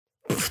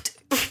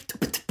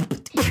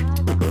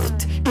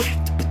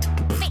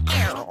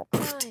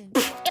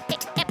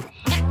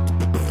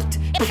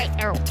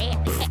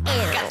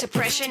Got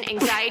depression,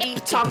 anxiety,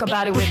 talk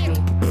about it with me.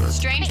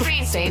 Strange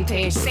brain, same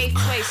page, safe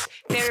place.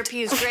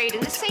 Therapy is great,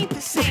 and this ain't the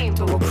same,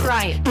 but we're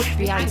crying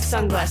behind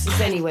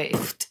sunglasses anyway.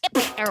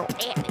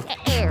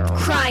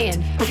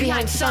 Crying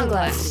behind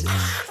sunglasses.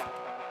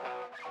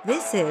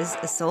 This is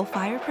a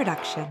Soulfire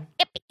production.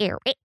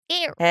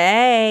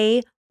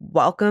 Hey,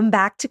 welcome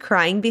back to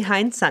Crying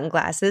Behind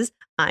Sunglasses.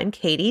 I'm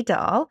Katie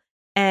Dahl,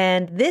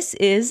 and this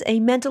is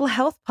a mental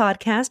health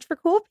podcast for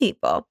cool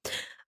people.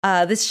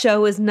 This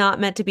show is not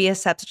meant to be a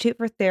substitute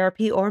for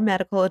therapy or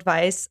medical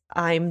advice.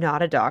 I'm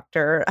not a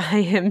doctor. I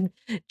am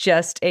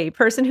just a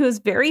person who is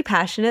very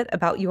passionate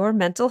about your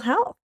mental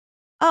health.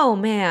 Oh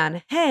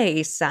man, hey,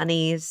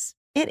 Sunnies.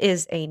 It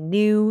is a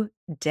new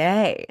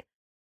day.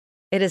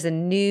 It is a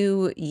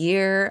new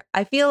year.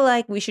 I feel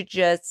like we should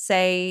just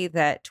say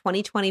that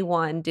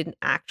 2021 didn't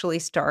actually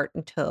start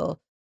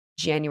until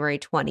January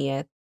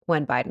 20th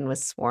when Biden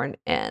was sworn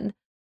in,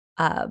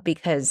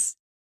 because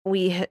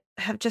we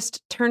have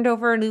just turned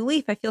over a new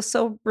leaf. I feel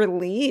so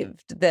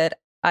relieved that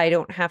I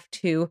don't have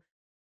to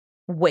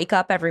wake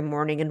up every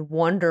morning and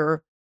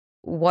wonder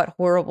what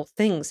horrible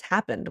things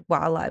happened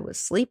while I was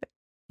sleeping,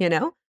 you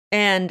know?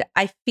 And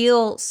I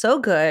feel so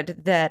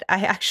good that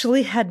I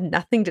actually had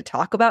nothing to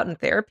talk about in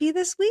therapy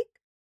this week.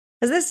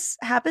 Has this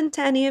happened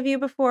to any of you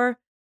before?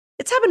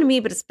 It's happened to me,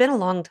 but it's been a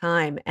long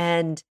time.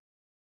 And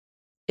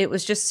it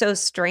was just so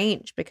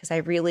strange because I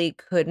really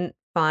couldn't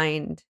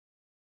find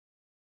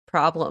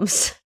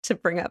problems to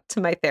bring up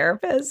to my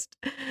therapist.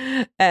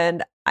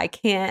 And I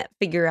can't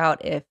figure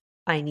out if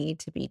I need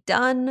to be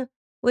done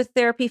with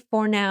therapy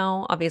for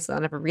now. Obviously,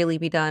 I'll never really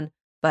be done,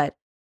 but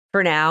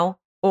for now,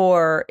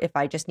 or if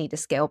I just need to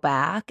scale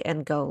back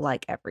and go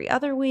like every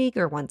other week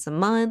or once a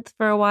month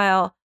for a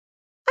while.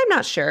 I'm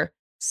not sure.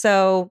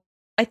 So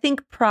I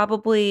think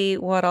probably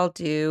what I'll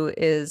do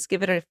is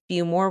give it a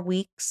few more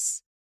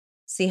weeks,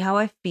 see how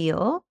I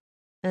feel,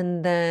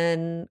 and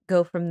then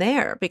go from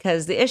there.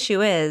 Because the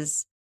issue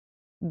is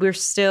we're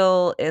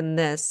still in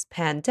this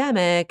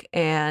pandemic,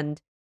 and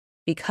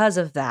because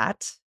of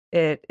that,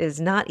 it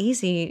is not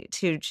easy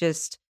to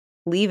just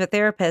leave a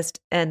therapist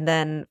and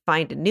then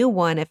find a new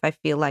one if I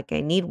feel like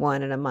I need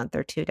one in a month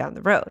or two down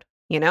the road,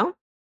 you know?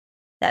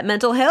 That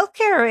mental health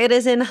care, it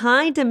is in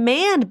high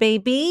demand,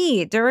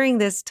 baby, during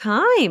this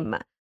time.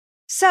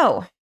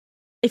 So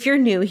if you're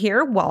new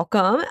here,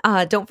 welcome.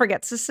 Don't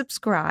forget to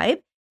subscribe.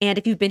 And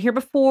if you've been here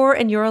before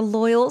and you're a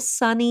loyal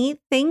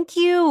Sunny, thank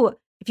you.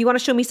 If you want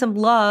to show me some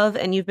love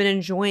and you've been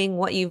enjoying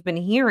what you've been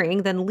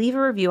hearing, then leave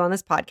a review on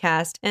this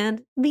podcast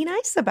and be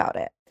nice about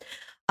it.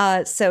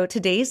 So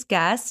today's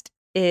guest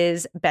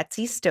is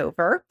Betsy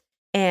Stover,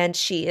 and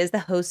she is the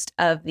host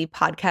of the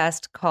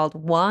podcast called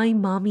Why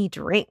Mommy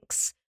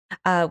Drinks.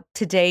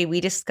 Today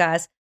we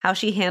discuss how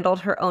she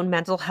handled her own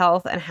mental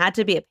health and had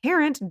to be a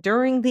parent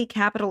during the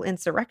Capitol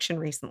insurrection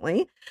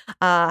recently,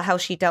 how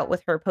she dealt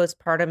with her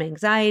postpartum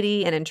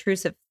anxiety and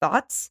intrusive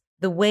thoughts,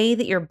 the way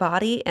that your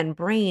body and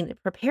brain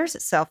prepares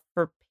itself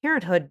for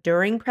parenthood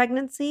during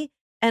pregnancy,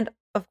 and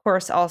of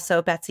course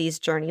also Betsy's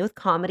journey with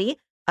comedy.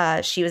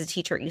 She was a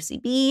teacher at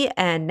UCB,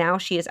 and now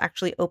she is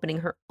actually opening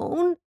her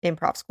own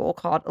improv school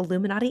called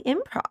Illuminati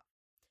Improv.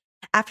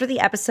 After the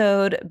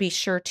episode, be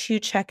sure to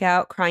check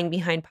out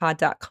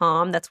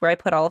cryingbehindpod.com. That's where I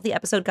put all of the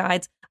episode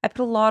guides. I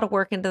put a lot of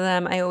work into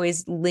them. I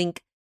always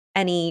link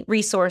any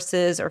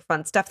resources or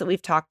fun stuff that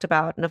we've talked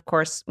about, and of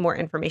course, more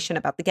information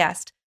about the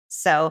guest.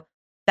 So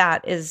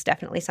that is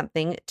definitely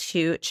something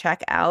to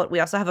check out. We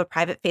also have a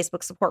private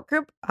Facebook support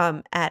group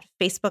at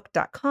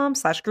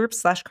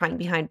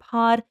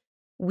facebook.com/groups/cryingbehindpod.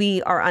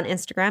 We are on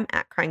Instagram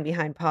at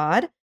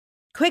cryingbehindpod.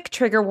 Quick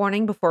trigger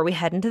warning before we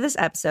head into this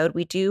episode.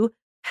 We do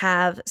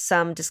have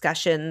some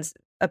discussions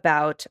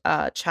about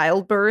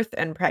childbirth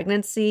and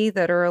pregnancy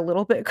that are a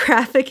little bit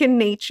graphic in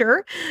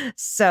nature.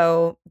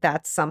 So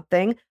that's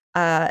something,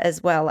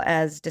 as well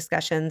as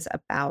discussions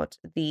about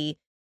the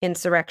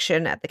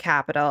insurrection at the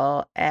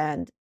Capitol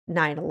and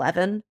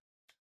 9/11,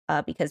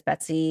 because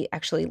Betsy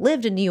actually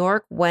lived in New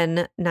York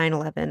when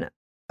 9/11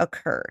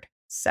 occurred.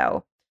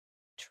 So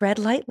tread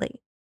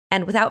lightly.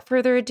 And without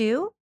further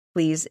ado,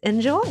 please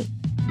enjoy.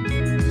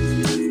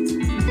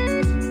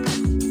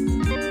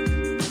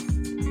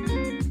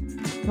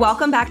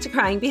 Welcome back to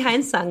Crying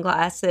Behind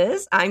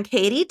Sunglasses. I'm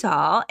Katie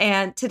Dahl,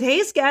 and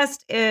today's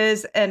guest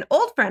is an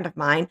old friend of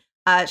mine.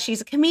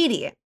 She's a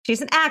comedian.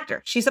 She's an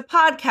actor. She's a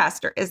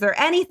podcaster. Is there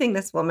anything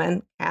this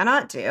woman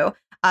cannot do?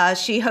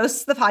 She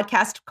hosts the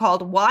podcast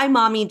called Why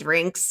Mommy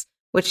Drinks,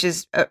 which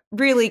is a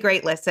really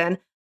great listen.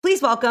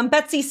 Please welcome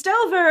Betsy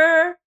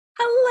Stover.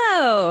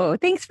 Hello.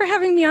 Thanks for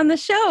having me on the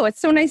show. It's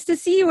so nice to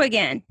see you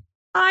again.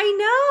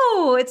 I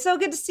know. It's so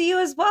good to see you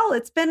as well.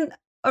 It's been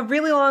a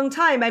really long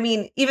time. I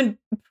mean, even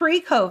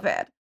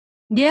pre-COVID.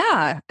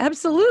 Yeah,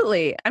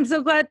 absolutely. I'm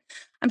so glad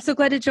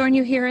to join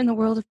you here in the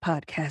world of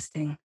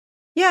podcasting.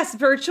 Yes,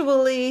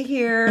 virtually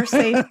here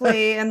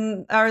safely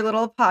in our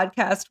little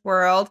podcast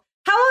world.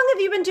 How long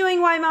have you been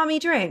doing Why Mommy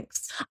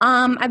Drinks?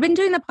 I've been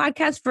doing the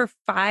podcast for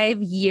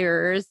 5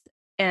 years.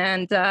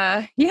 And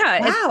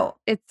Wow.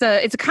 it's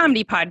a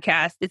comedy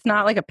podcast. It's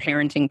not like a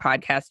parenting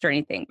podcast or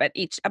anything, but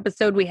each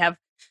episode we have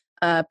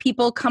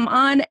people come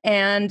on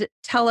and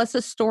tell us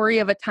a story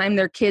of a time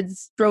their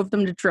kids drove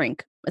them to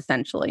drink,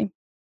 essentially.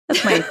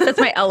 That's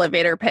my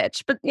elevator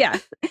pitch. But yeah,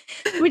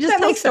 we just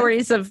tell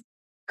stories of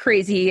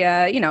crazy,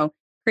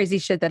 crazy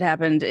shit that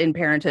happened in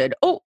parenthood.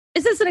 Oh,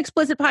 is this an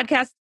explicit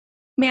podcast?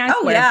 May I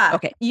swear? Oh, yeah.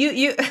 Okay.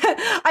 You,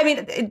 I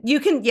mean, you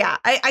can, yeah,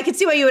 I can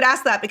see why you would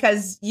ask that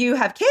because you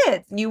have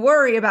kids and you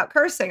worry about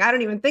cursing. I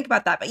don't even think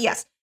about that. But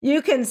yes,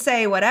 you can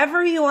say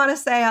whatever you want to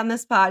say on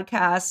this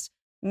podcast.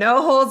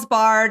 No holds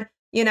barred.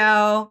 You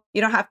don't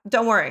have,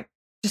 don't worry.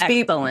 Just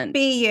be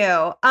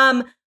you.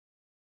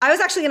 I was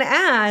actually going to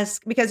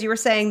ask because you were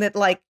saying that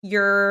like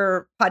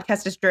your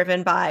podcast is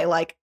driven by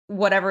like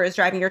whatever is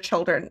driving your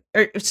children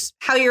or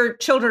how your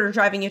children are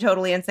driving you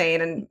totally insane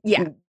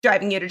and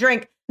driving you to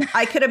drink.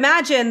 I could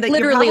imagine that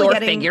literally you're or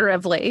getting...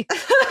 figuratively.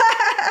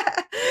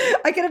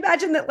 I can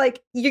imagine that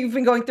like you've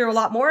been going through a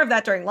lot more of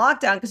that during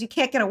lockdown because you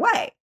can't get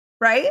away,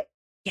 right?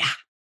 Yeah.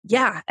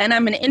 Yeah. And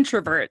I'm an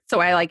introvert. So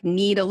I like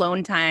need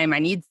alone time. I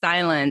need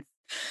silence.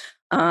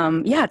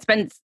 It's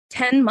been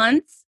 10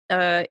 months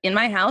in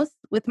my house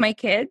with my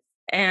kids,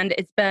 and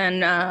it's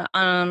been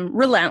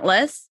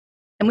relentless.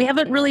 And we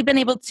haven't really been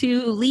able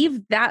to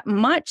leave that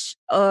much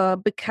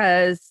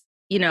because,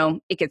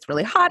 it gets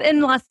really hot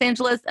in Los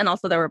Angeles. And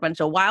also there were a bunch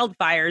of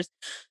wildfires.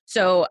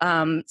 So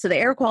the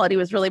air quality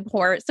was really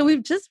poor. So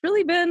we've just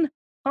really been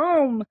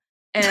home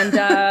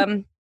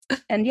and,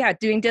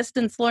 doing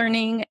distance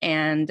learning.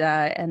 And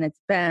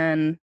it's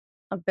been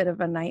a bit of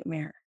a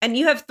nightmare. And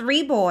you have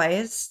 3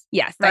 boys.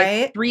 Yes. Right? I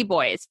have 3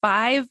 boys,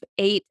 5,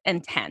 8,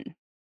 and 10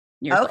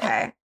 years old.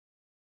 Okay.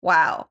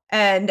 Wow.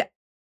 And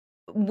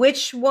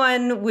which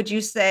one would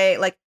you say,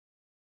 like,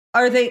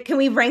 can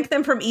we rank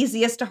them from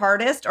easiest to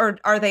hardest, or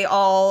are they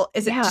all,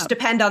 is it just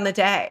depend on the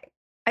day?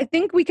 I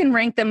think we can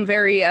rank them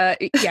very,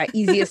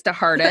 easiest to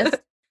hardest.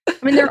 I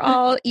mean, they're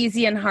all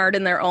easy and hard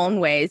in their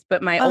own ways,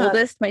 but my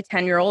oldest, my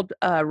 10-year-old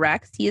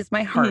Rex, he is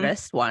my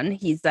hardest one.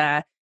 He's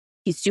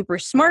super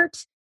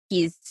smart.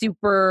 He's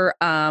super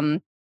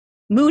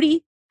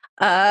moody.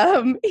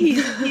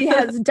 He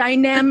has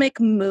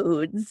dynamic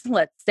moods,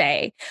 let's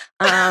say.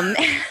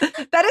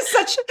 That's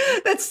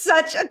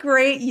such a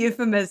great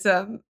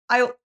euphemism.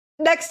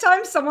 Next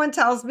time someone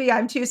tells me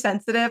I'm too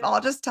sensitive, I'll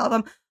just tell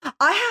them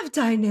I have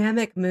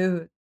dynamic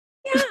moods.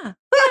 Yeah.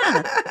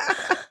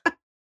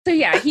 So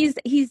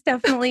he's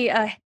definitely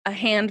a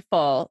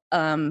handful.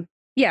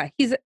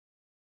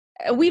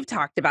 We've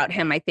talked about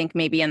him, I think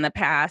maybe in the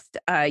past,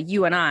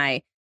 you and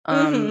I.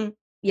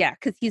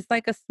 Because he's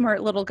like a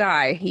smart little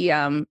guy. He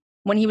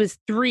when he was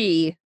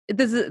 3,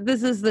 this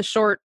is the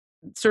short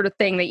sort of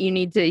thing that you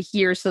need to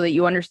hear so that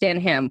you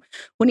understand him.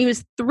 When he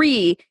was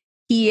 3,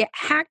 he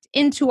hacked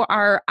into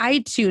our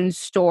iTunes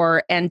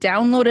store and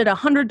downloaded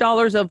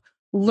 $100 of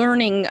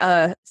learning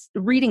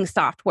reading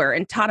software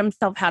and taught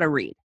himself how to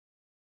read.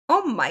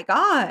 Oh my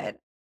God.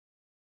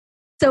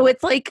 So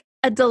it's like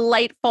a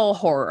delightful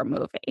horror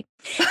movie.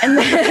 And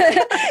then,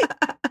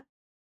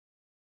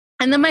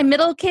 and then my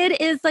middle kid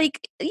is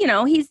like,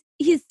 he's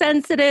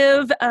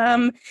sensitive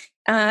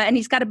and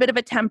he's got a bit of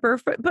a temper,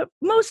 but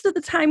most of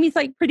the time he's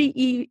like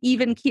pretty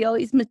even keel.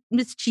 He's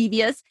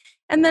mischievous.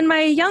 And then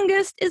my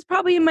youngest is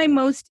probably my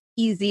most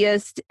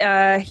easiest.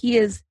 He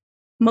is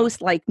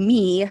most like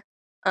me.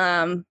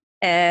 But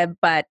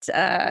he's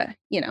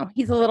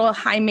a little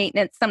high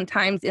maintenance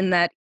sometimes in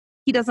that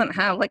he doesn't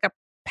have like a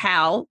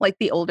pal like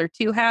the older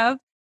 2 have.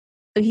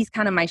 So he's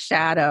kind of my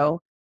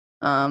shadow.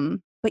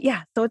 But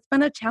yeah, so it's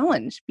been a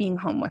challenge being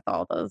home with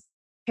all those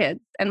kids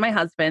and my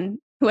husband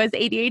who has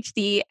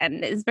ADHD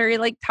and is very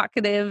like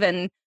talkative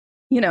and,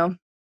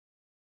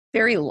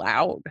 very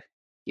loud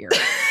here.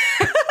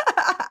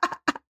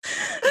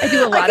 I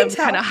do a lot of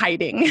kind of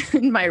hiding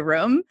in my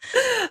room.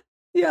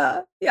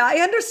 Yeah, I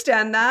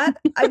understand that.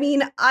 I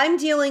mean, I'm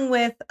dealing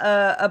with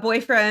a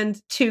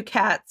boyfriend, 2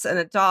 cats, and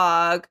a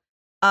dog.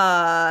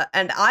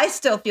 And I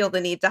still feel the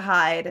need to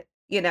hide.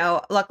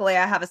 Luckily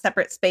I have a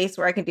separate space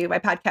where I can do my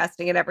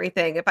podcasting and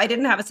everything. If I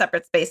didn't have a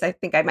separate space, I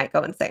think I might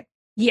go insane.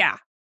 Yeah.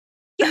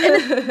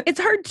 And it's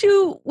hard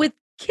too with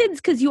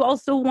kids because you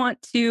also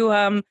want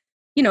to,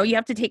 you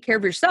have to take care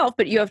of yourself,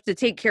 but you have to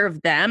take care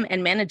of them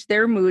and manage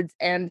their moods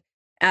and,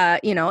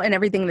 and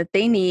everything that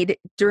they need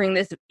during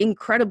this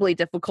incredibly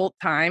difficult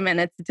time. And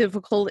it's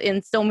difficult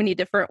in so many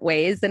different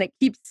ways and it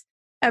keeps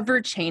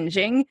ever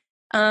changing.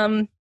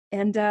 So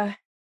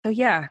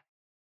yeah,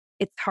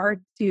 it's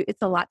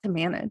a lot to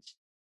manage.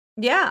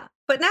 Yeah.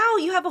 But now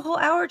you have a whole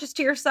hour just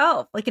to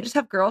yourself. Like you just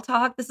have girl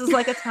talk. This is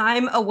like a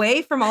time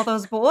away from all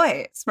those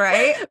boys,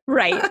 right?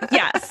 Right.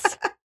 Yes.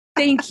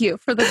 Thank you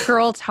for the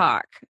girl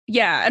talk.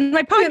 Yeah. And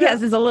my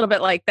podcast is a little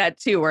bit like that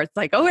too, where it's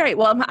like, all right,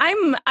 well,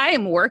 I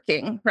am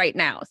working right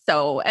now.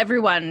 So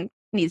everyone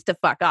needs to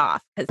fuck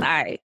off because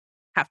I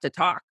have to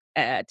talk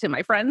to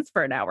my friends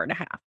for an hour and a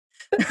half.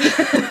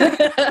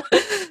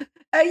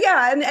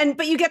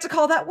 But you get to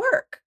call that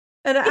work.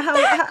 And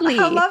exactly.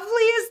 how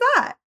lovely is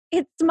that?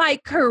 It's my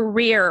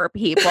career,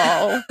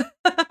 people.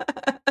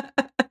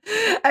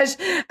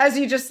 as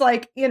you just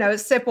like,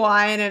 sip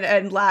wine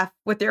and laugh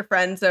with your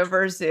friends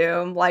over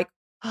Zoom. Like,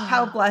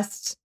 how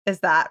blessed is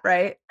that,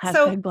 right?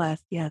 Hashtag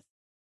blessed, yes.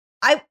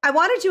 I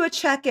wanted to do a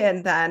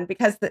check-in then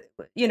because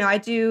I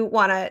do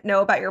want to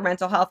know about your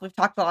mental health. We've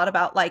talked a lot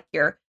about like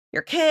your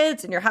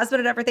kids and your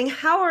husband and everything.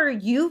 How are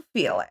you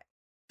feeling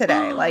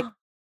today? Like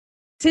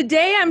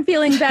today I'm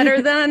feeling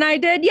better than I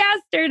did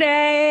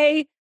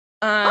yesterday.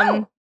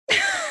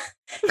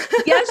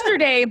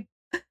 Yesterday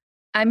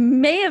I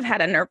may have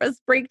had a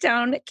nervous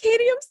breakdown.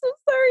 Katie, I'm so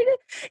sorry to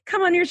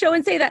come on your show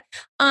and say that.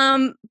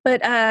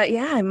 But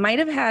I might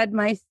have had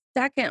my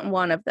second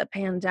one of the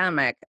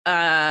pandemic.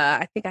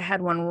 I think I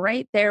had one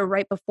right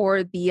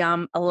before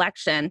the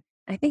election.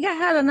 I think I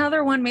had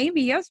another one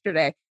maybe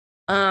yesterday.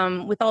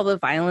 With all the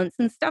violence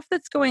and stuff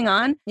that's going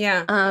on.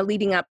 Yeah.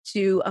 Leading up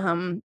to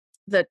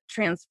the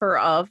transfer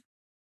of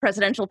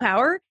presidential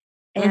power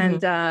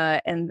and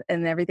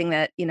everything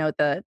that,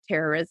 the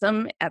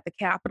terrorism at the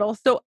Capitol.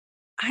 So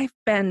I've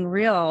been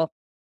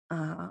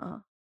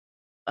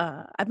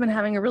I've been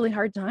having a really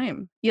hard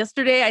time.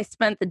 Yesterday, I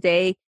spent the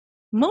day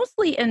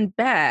mostly in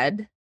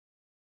bed,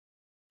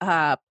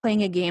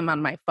 playing a game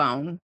on my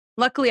phone.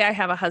 Luckily, I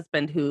have a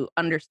husband who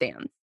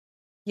understands.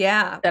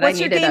 Yeah. That What's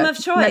I your needed game a of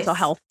choice? mental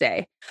health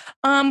day.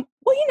 I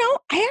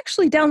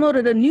actually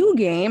downloaded a new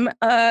game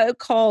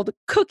called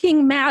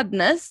Cooking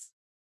Madness,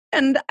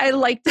 and I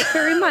liked it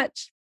very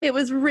much. It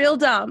was real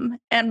dumb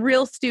and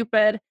real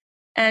stupid,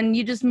 and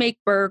you just make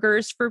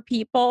burgers for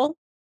people,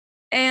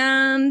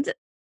 and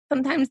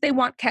sometimes they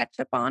want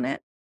ketchup on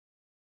it,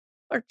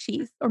 or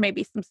cheese, or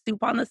maybe some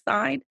soup on the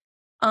side.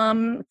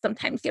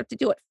 Sometimes you have to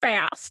do it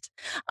fast.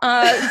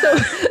 So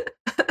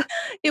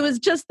it was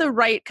just the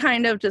right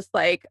kind of just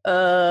like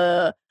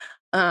that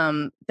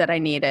I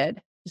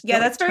needed. Yeah,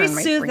 that's very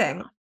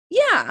soothing.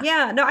 Yeah.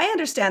 Yeah, no, I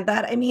understand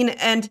that. I mean,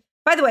 and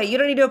by the way, you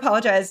don't need to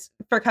apologize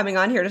for coming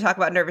on here to talk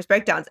about nervous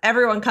breakdowns.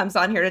 Everyone comes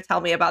on here to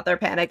tell me about their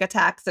panic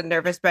attacks and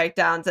nervous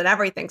breakdowns and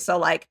everything. So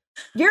like,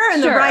 you're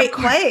in the right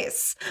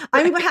place.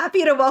 Right. I'm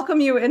happy to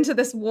welcome you into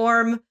this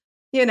warm,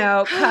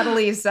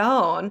 cuddly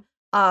zone.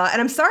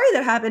 And I'm sorry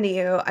that happened to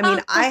you. I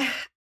mean,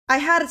 I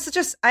had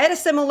a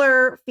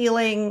similar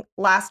feeling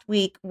last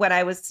week when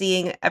I was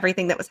seeing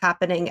everything that was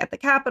happening at the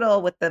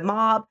Capitol with the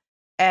mob.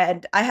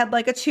 And I had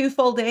like 2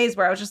 full days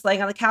where I was just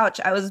laying on the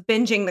couch. I was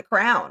binging The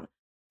Crown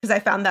because I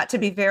found that to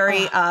be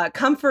very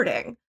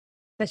comforting.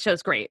 That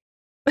show's great.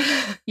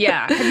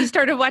 Yeah. Have you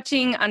started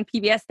watching on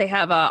PBS? They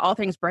have All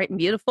Things Bright and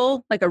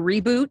Beautiful, like a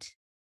reboot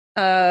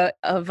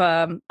of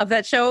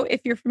that show.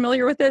 If you're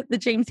familiar with it, the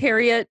James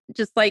Herriot,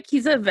 just like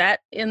he's a vet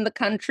in the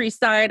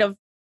countryside of,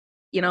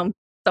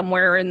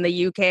 somewhere in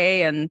the UK,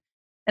 and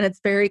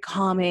it's very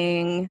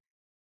calming.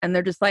 And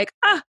they're just like,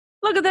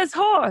 look at this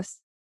horse.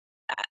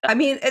 I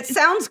mean, it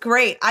sounds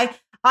great. I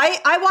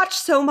watch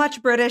so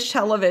much British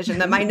television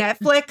that my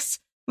Netflix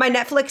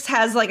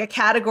has like a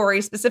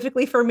category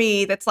specifically for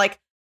me that's like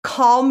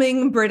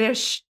calming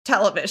British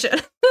television.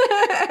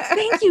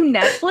 Thank you,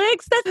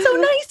 Netflix. That's so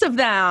nice of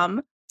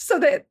them. So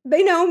that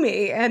they know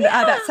me, and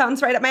that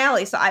sounds right up my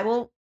alley. So I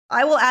will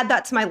add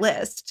that to my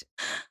list.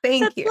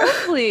 Thank you.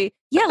 Lovely.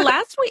 Yeah,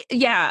 last week.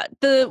 Yeah,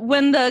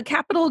 when the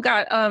Capitol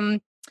got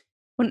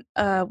when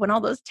all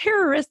those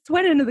terrorists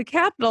went into the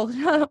Capitol,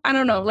 I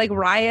don't know, like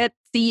riot,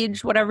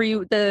 siege, whatever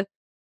the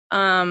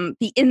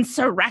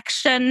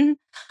insurrection,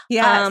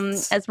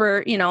 as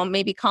we're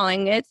maybe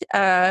calling it.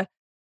 I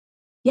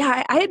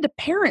had to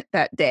parent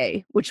that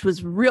day, which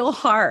was real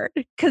hard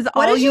because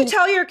what did you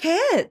tell your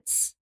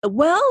kids?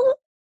 Well,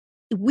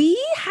 we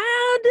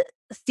had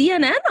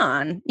CNN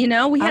on.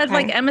 We had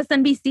like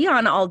MSNBC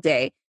on all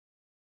day.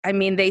 I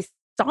mean, they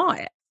saw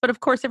it, but of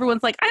course,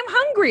 everyone's like, "I'm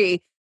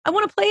hungry. I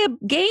want to play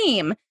a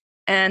game."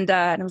 And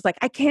I was like,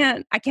 I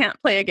can't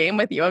play a game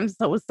with you. I'm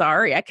so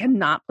sorry. I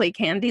cannot play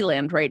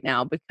Candyland right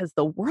now because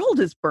the world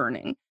is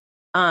burning.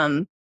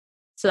 So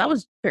that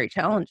was very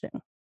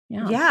challenging.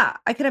 Yeah,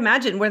 I could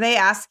imagine. Were they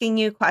asking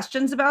you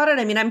questions about it?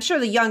 I mean, I'm sure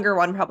the younger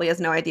one probably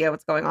has no idea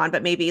what's going on,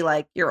 but maybe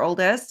like your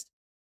oldest.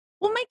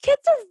 Well, my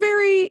kids are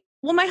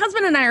my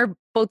husband and I are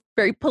both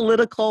very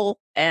political,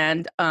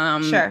 and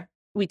sure.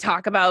 We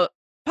talk about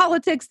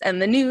politics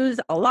and the news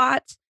a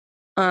lot.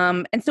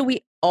 And so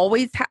we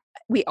always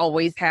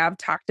have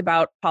talked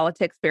about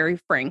politics very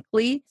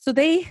frankly. So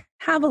they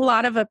have a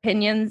lot of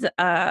opinions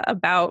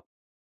about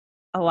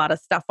a lot of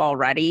stuff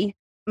already.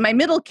 My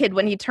middle kid,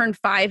 when he turned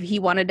 5, he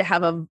wanted to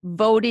have a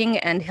voting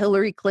and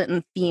Hillary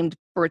Clinton themed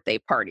birthday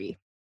party.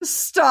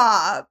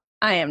 Stop.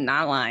 I am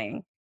not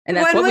lying. And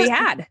that's what we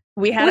had.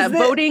 We had a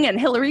voting and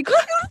Hillary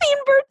Clinton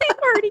themed birthday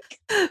party.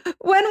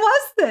 When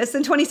was this?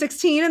 In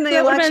 2016 in the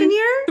election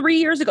year? 3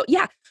 years ago.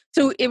 Yeah.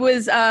 So it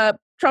was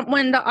Trump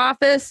went into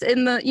office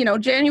in the,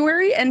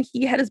 January, and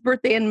he had his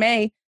birthday in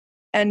May.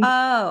 And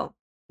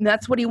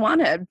that's what he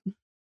wanted.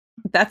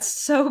 That's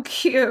so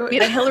cute. We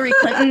had a Hillary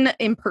Clinton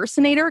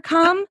impersonator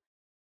come,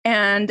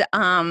 and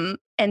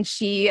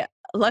she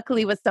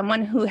luckily was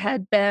someone who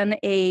had been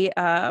a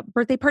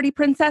birthday party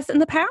princess in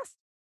the past.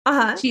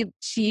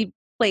 She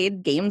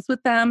played games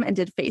with them and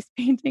did face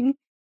painting.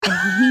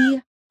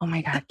 And oh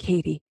my God,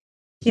 Katie,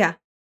 Yeah.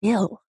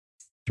 Still,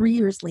 3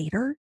 years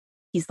later,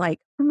 he's like,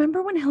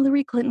 remember when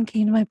Hillary Clinton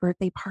came to my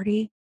birthday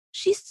party?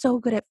 She's so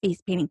good at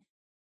face painting.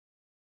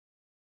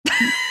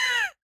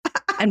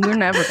 And we're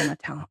never going to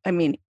tell. I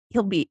mean,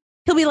 he'll be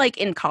like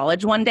in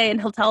college one day and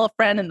he'll tell a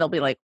friend and they'll be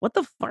like, what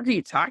the fuck are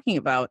you talking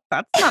about?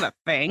 That's not a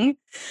thing.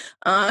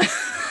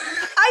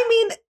 I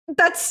mean,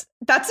 that's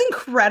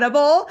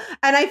incredible.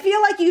 And I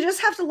feel like you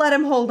just have to let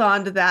him hold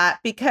on to that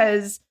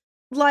because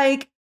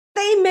like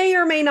they may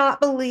or may not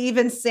believe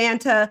in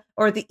Santa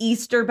or the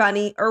Easter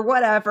Bunny or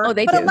whatever. Oh,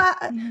 they but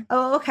do.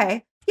 Oh,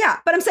 okay. Yeah.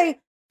 But I'm saying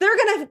they're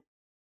going to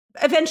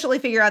eventually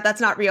figure out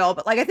that's not real.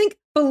 But like, I think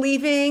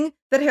believing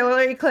that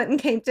Hillary Clinton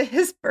came to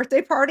his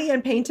birthday party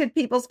and painted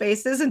people's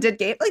faces and did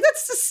game, like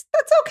that's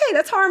okay.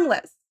 That's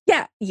harmless.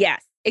 Yeah.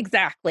 Yes,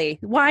 exactly.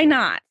 Why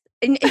not?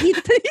 And he,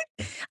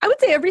 I would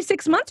say every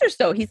 6 months or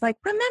so, he's like,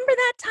 remember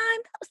that time?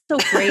 That was so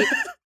great.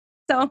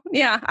 So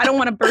yeah, I don't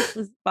want to burst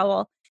his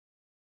bubble.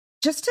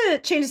 Just to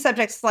change the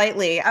subject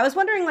slightly, I was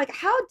wondering, like,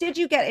 how did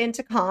you get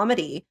into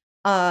comedy?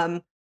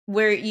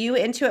 Were you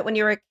into it when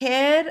you were a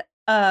kid?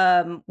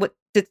 What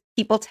did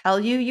people tell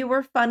you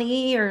were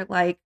funny or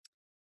like?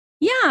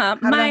 Yeah, How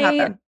did that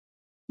happen?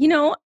 you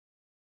know,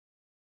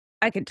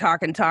 I could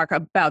talk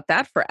about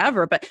that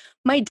forever, but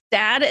my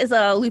dad is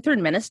a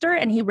Lutheran minister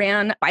and he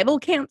ran Bible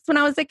camps when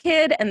I was a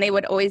kid. And they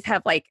would always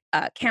have like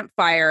a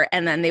campfire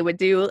and then they would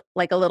do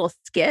like a little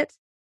skit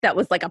that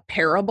was like a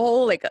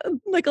parable, like a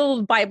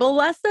little Bible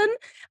lesson.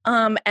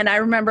 And I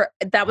remember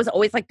that was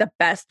always like the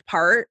best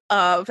part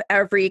of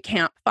every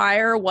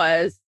campfire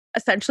was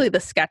essentially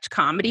the sketch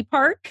comedy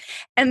part.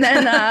 And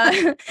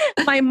then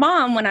my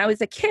mom, when I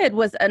was a kid,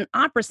 was an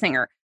opera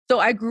singer. So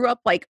I grew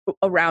up like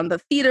around the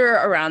theater,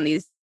 around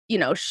these,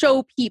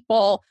 show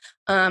people.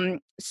 My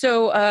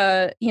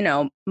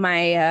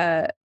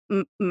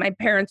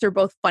parents are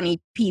both funny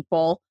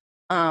people.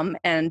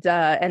 And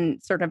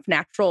sort of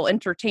natural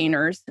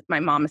entertainers,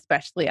 my mom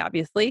especially,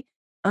 obviously.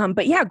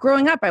 But yeah,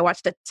 growing up, I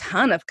watched a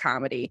ton of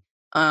comedy.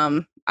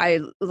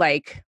 I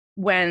like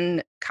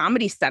when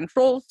Comedy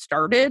Central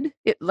started,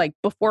 it like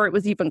before it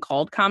was even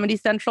called Comedy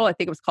Central, I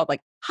think it was called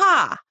like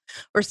Ha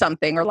or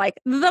something, or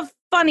like The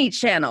Funny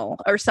Channel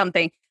or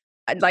something.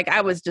 Like I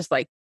was just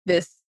like,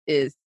 this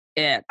is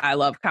it. I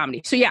love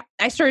comedy. So yeah,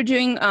 I started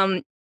doing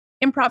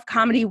improv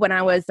comedy when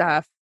I was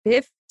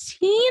 15.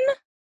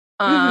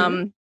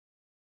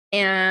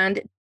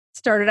 And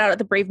started out at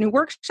the Brave New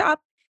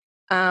Workshop,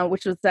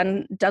 which was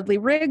then Dudley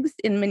Riggs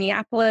in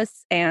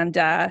Minneapolis, and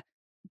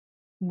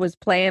was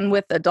playing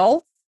with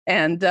adults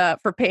and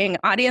for paying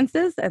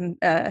audiences, and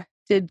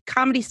did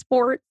Comedy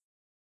Sports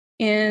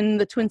in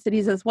the Twin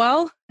Cities as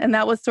well. And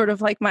that was sort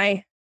of like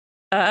my,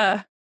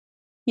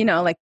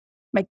 like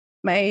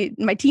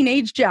my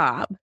teenage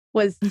job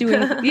was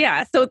doing.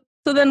 Yeah. So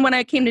then when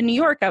I came to New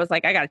York, I was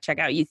like, I got to check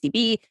out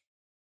UCB.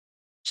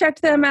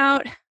 Checked them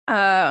out.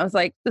 I was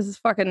like, this is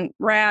fucking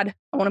rad.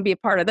 I want to be a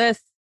part of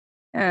this.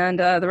 And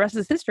the rest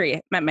is history.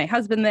 I met my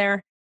husband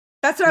there.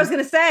 That's what I was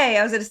going to say.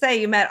 I was going to say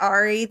you met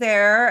Ari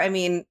there. I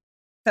mean,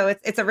 so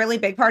it's a really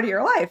big part of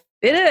your life.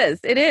 It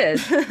is.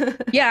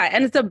 Yeah.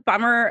 And it's a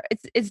bummer.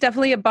 It's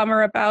definitely a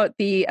bummer about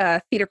the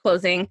theater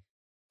closing.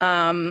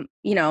 My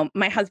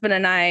husband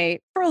and I,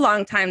 for a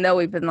long time though,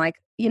 we've been like,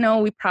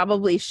 we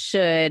probably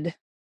should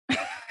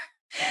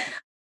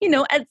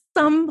at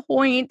some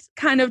point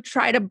kind of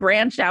try to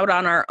branch out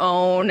on our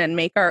own and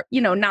make our,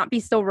 not be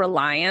so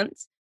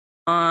reliant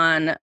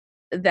on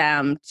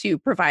them to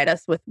provide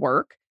us with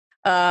work.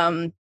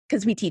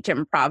 Because we teach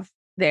improv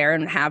there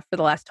and have for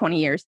the last 20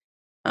 years.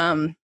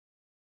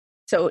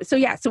 So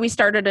we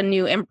started a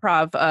new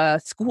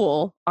improv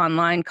school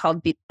online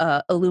called the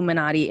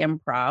Illuminati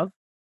Improv.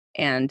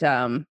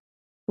 And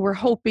we're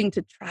hoping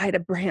to try to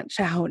branch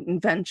out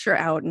and venture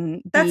out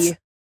and be...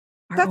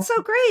 That's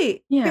so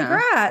great. Yeah.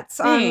 Congrats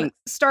on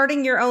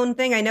starting your own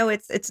thing. I know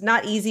it's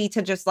not easy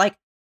to just like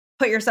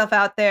put yourself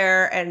out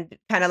there and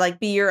kind of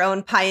like be your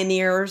own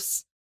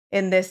pioneers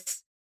in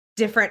this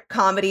different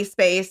comedy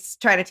space,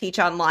 trying to teach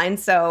online.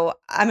 So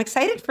I'm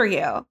excited for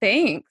you.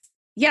 Thanks.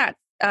 Yeah.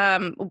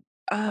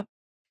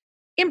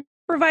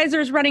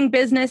 Improvisers running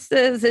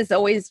businesses is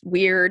always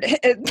weird.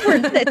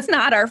 It's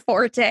not our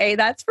forte,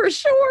 that's for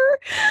sure.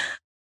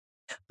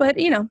 But,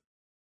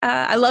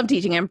 I love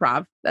teaching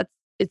improv.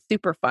 It's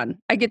super fun.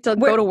 I get to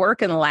go to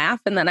work and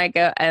laugh, and then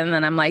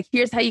I'm like,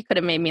 here's how you could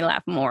have made me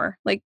laugh more.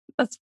 Like,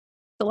 that's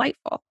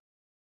delightful.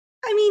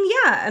 I mean,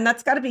 yeah, and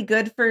that's got to be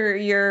good for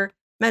your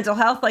mental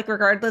health. Like,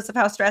 regardless of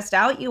how stressed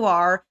out you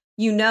are,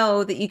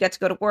 that you get to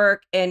go to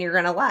work and you're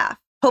going to laugh.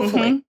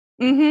 Hopefully.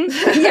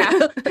 Mm-hmm.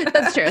 Yeah,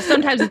 that's true.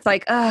 Sometimes it's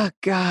like, oh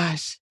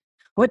gosh,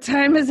 what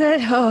time is it?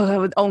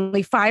 Oh,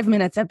 only 5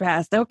 minutes have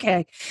passed.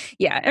 Okay.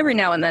 Yeah. Every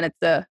now and then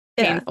it's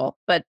painful,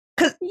 but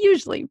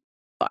usually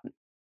fun.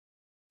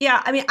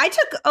 Yeah, I mean, I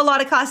took a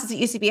lot of classes at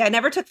UCB. I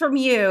never took from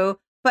you,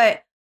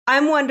 but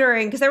I'm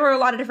wondering, because there were a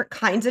lot of different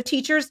kinds of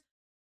teachers.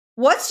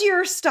 What's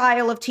your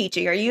style of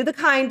teaching? Are you the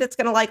kind that's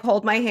going to like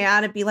hold my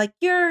hand and be like,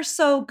 you're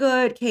so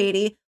good,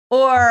 Katie?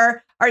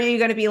 Or are you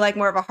going to be like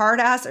more of a hard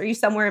ass? Are you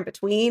somewhere in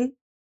between?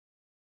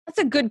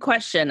 That's a good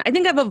question. I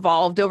think I've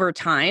evolved over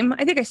time.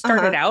 I think I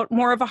started out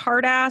more of a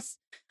hard ass.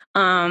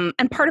 And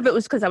part of it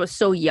was because I was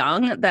so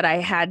young that I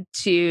had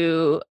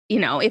to,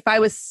 if I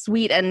was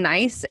sweet and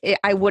nice,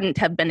 I wouldn't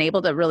have been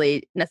able to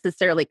really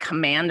necessarily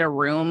command a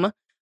room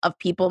of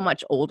people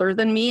much older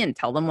than me and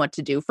tell them what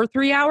to do for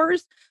 3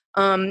 hours.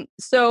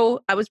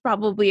 So I was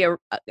probably a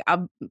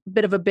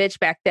bit of a bitch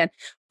back then.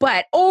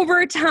 But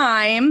over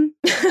time,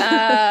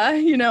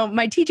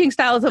 my teaching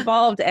style has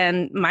evolved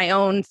and my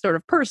own sort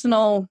of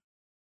personal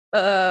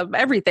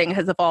everything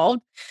has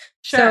evolved.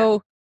 Sure.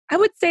 So I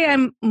would say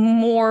I'm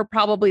more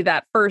probably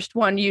that first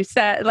one you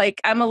said. Like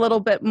I'm a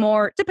little bit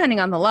more, depending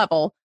on the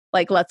level,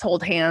 like let's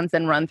hold hands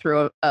and run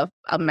through a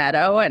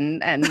meadow.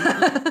 And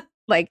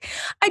like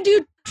I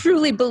do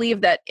truly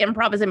believe that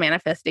improv is a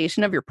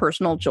manifestation of your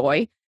personal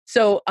joy.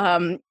 So,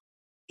 to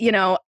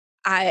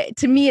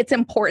me, it's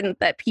important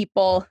that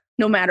people,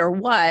 no matter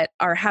what,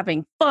 are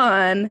having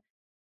fun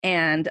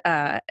and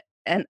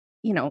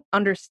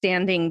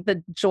understanding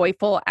the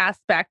joyful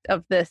aspect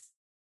of this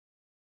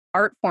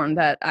art form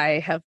that I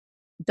have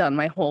done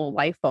my whole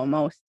life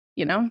almost,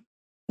 Yeah.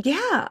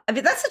 I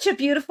mean, that's such a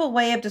beautiful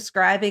way of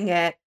describing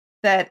it,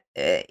 that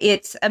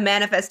it's a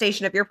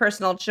manifestation of your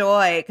personal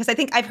joy. Because I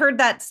think I've heard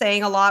that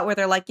saying a lot where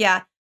they're like,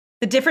 yeah,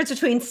 the difference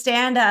between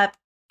stand-up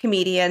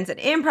comedians and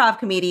improv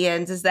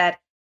comedians is that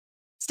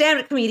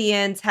stand-up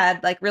comedians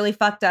had like really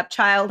fucked up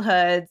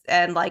childhoods,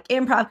 and like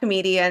improv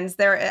comedians,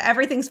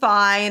 everything's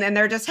fine and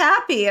they're just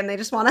happy and they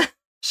just want to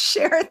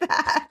share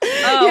that.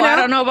 Oh, I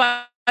don't know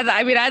about that.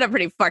 I mean, I had a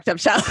pretty fucked up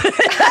childhood.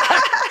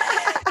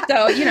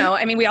 So,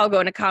 we all go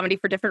into comedy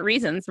for different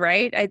reasons,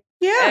 right?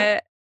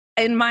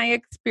 In my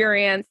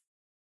experience,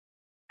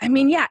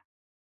 I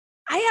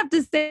have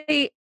to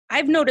say,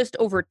 I've noticed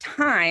over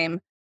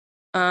time,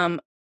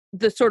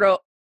 the sort of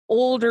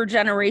older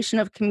generation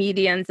of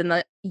comedians and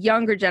the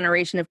younger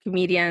generation of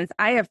comedians,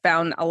 I have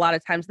found a lot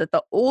of times that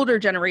the older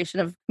generation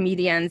of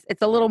comedians,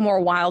 it's a little more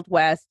Wild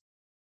West.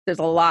 There's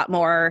a lot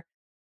more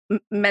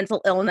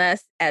mental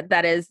illness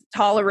that is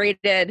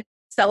tolerated,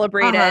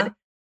 celebrated.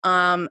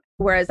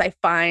 Whereas I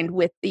find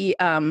with the,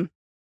 and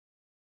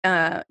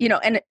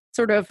it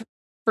sort of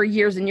for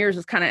years and years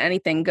was kind of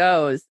anything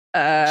goes.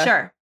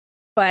 Sure.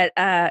 But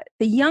the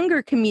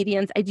younger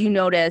comedians, I do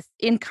notice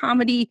in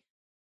comedy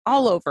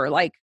all over,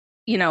 like,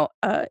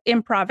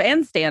 improv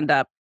and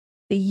stand-up,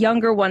 the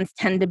younger ones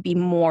tend to be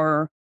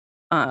more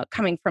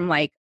coming from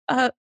like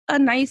a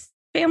nice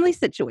family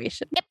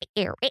situation.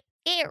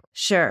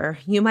 Sure,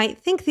 you might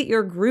think that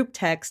your group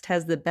text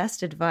has the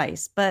best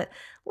advice, but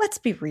let's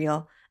be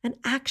real, an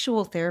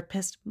actual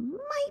therapist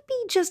might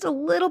be just a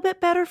little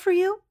bit better for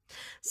you.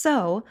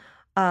 So,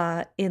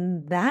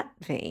 in that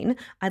vein,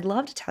 I'd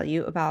love to tell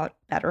you about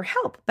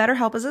BetterHelp.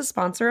 BetterHelp is a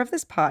sponsor of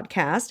this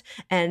podcast,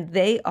 and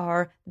they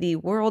are the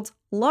world's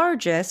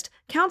largest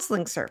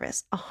counseling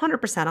service,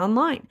 100%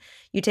 online.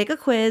 You take a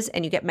quiz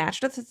and you get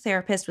matched with a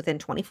therapist within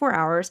 24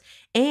 hours.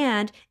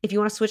 And if you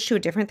want to switch to a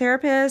different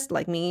therapist,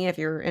 like me, if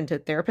you're into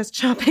therapist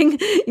shopping,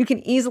 you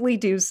can easily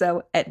do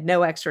so at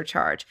no extra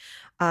charge.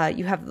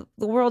 You have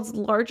the world's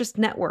largest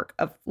network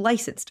of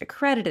licensed,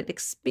 accredited,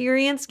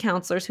 experienced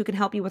counselors who can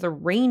help you with a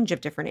range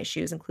of different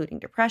issues, including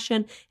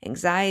depression,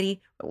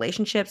 anxiety,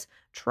 relationships,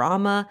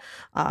 trauma.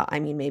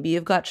 Maybe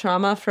you've got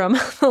trauma from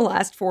the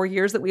last 4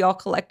 years that we all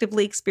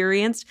collectively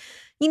experienced.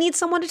 You need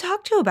someone to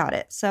talk to about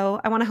it. So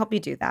I want to help you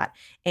do that.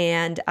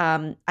 And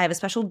I have a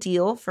special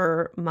deal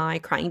for my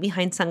Crying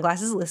Behind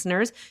Sunglasses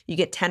listeners. You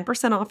get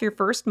 10% off your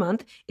first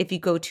month if you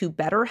go to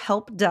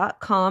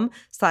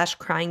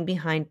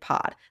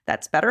betterhelp.com/cryingbehindpod.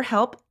 That's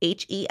BetterHelp,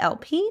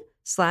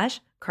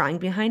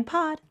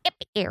 HELP/cryingbehindpod.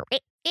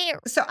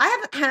 So I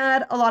haven't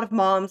had a lot of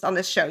moms on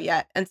this show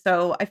yet. And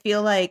so I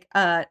feel like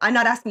I'm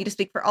not asking you to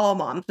speak for all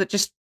moms, but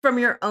just from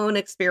your own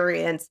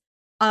experience.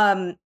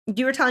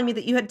 You were telling me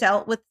that you had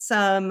dealt with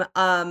some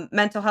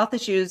mental health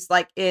issues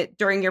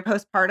during your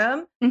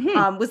postpartum.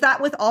 Mm-hmm. Was that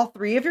with all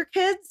 3 of your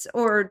kids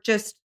or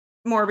just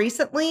more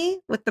recently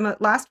with the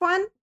last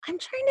one? I'm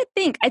trying to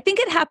think. I think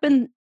it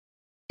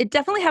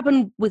definitely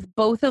happened with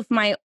both of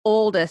my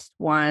oldest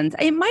ones.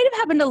 It might have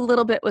happened a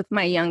little bit with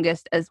my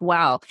youngest as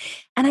well.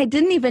 And I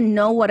didn't even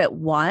know what it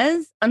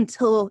was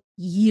until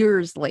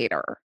years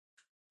later.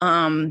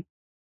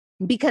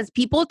 Because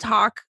people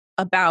talk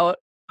about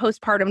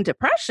postpartum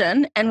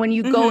depression. And when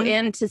you go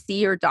in to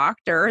see your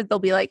doctor, they'll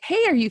be like,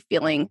 hey, are you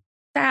feeling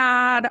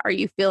sad? Are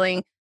you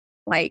feeling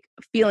like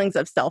feelings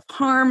of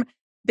self-harm?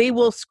 They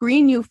will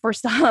screen you for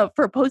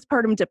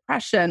postpartum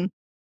depression.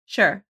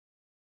 Sure.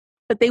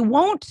 But they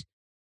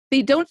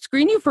don't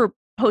screen you for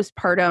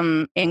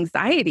postpartum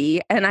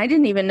anxiety. And I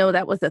didn't even know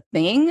that was a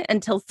thing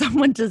until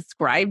someone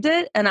described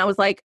it. And I was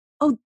like,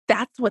 oh,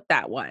 that's what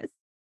that was.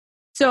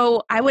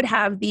 So I would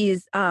have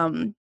these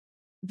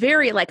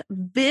very like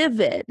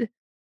vivid,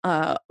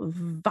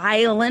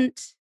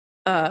 violent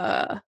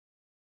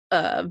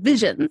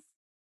visions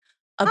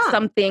of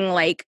something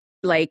like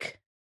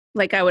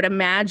I would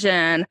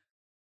imagine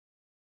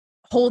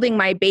holding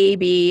my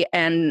baby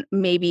and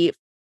maybe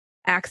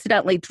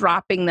accidentally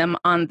dropping them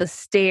on the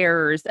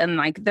stairs and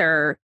like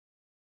they're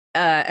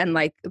and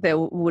like there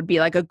would be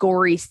like a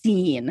gory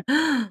scene,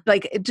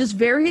 like just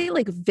very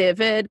like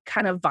vivid,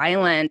 kind of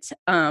violent,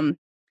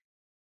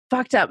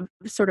 fucked up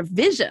sort of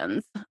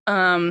visions.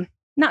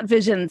 Not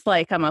visions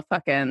like I'm a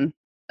fucking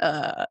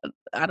I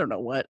don't know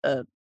what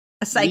a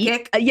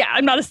psychic. Yeah,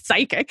 I'm not a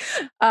psychic,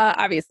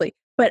 obviously.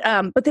 But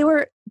they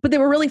were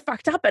really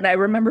fucked up, and I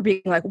remember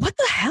being like, "What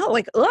the hell?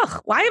 Like,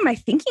 ugh, why am I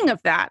thinking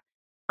of that?"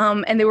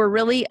 And they were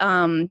really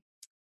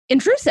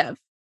intrusive.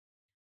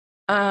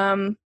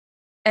 But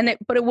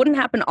it wouldn't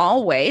happen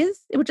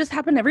always. It would just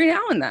happen every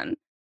now and then.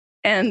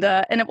 And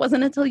it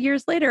wasn't until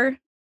years later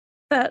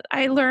that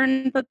I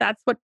learned that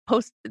that's what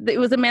it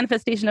was a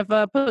manifestation of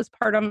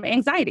postpartum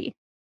anxiety.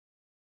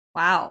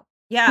 Wow.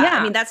 Yeah.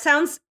 I mean, that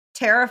sounds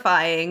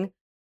terrifying,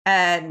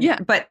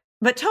 and but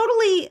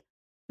totally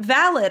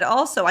valid.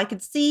 Also, I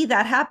could see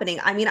that happening.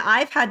 I mean,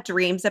 I've had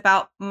dreams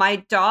about my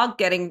dog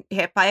getting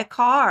hit by a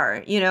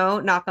car,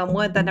 knock on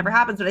wood, that never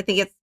happens. But I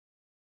think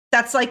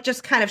that's like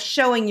just kind of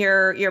showing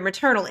your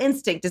maternal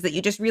instinct, is that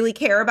you just really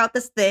care about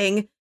this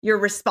thing. You're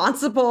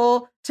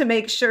responsible to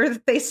make sure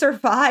that they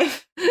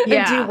survive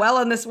and do well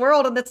in this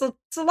world. And it's a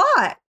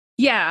lot.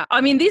 Yeah.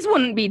 I mean, these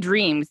wouldn't be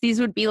dreams. These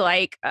would be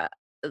like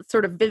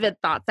sort of vivid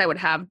thoughts I would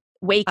have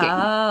waking.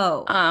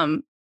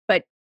 Oh.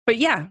 But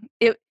yeah,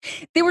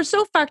 they were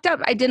so fucked up.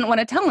 I didn't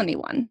want to tell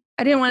anyone.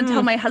 I didn't want to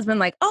tell my husband,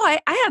 like, oh,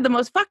 I had the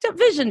most fucked up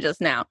vision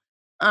just now.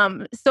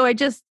 So I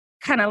just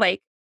kind of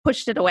like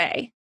pushed it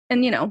away.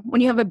 And,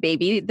 when you have a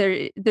baby,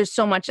 there's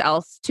so much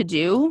else to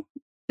do.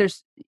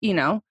 There's,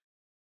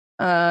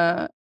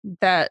 that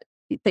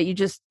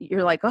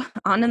you're like, oh,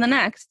 on to the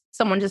next.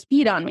 Someone just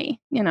peed on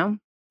me,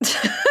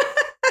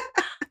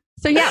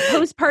 So yeah,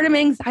 postpartum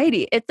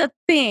anxiety, it's a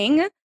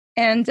thing.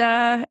 And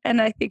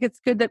I think it's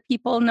good that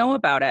people know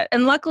about it.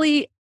 And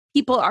luckily,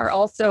 people are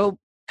also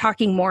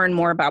talking more and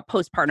more about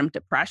postpartum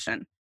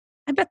depression.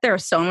 I bet there are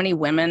so many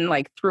women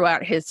like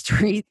throughout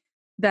history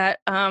that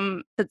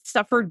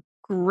suffered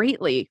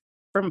greatly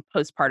from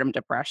postpartum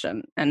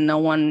depression, and no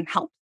one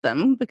helped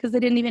them because they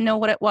didn't even know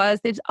what it was.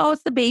 They just,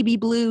 it's the baby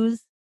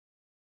blues,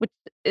 which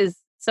is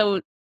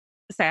so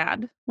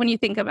sad when you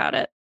think about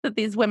it, that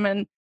these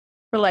women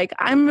were like,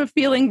 I'm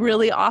feeling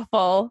really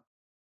awful.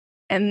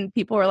 And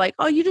people were like,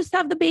 oh, you just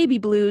have the baby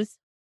blues.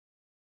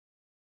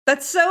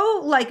 That's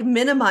so like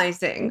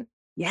minimizing.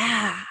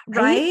 Yeah.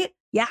 Right?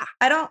 Yeah.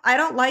 I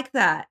don't like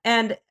that.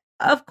 And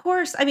of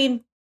course, I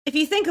mean, if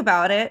you think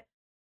about it,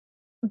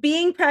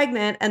 being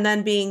pregnant and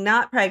then being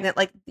not pregnant,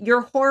 like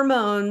your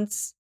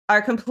hormones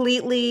are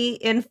completely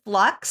in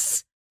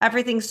flux.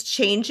 Everything's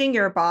changing.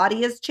 Your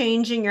body is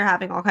changing. You're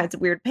having all kinds of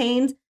weird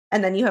pains.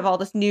 And then you have all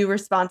this new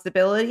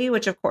responsibility,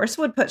 which of course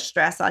would put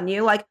stress on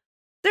you. Like,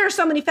 there are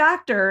so many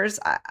factors.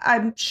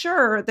 I'm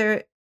sure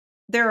there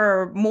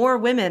are more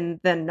women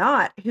than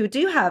not who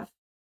do have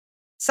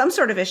some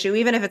sort of issue,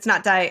 even if it's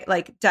not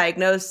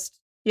diagnosed,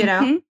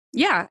 Mm-hmm.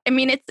 Yeah. I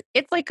mean,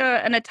 it's like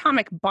an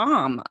atomic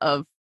bomb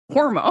of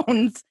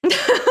hormones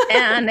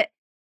and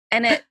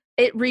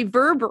it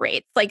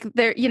reverberates. Like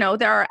there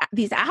are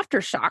these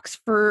aftershocks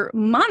for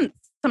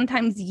months,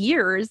 sometimes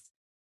years.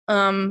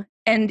 And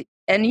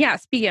yeah,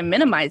 speaking of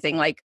minimizing,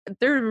 like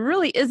there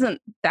really isn't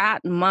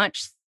that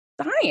much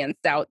science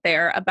out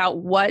there about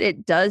what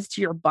it does to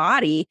your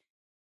body.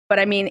 But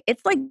I mean,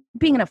 it's like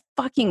being in a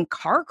fucking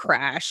car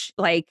crash.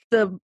 Like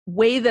the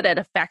way that it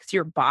affects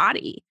your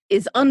body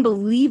is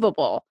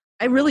unbelievable.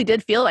 I really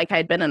did feel like I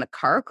had been in a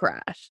car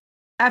crash.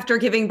 After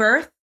giving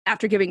birth?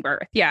 After giving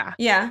birth, yeah.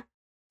 Yeah.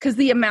 Because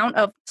the amount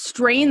of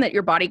strain that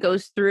your body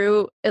goes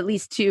through, at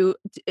least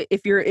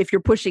if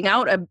you're pushing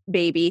out a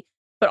baby,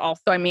 but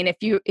also, I mean,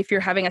 if you're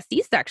having a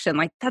C-section,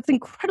 like that's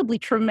incredibly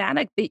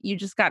traumatic that you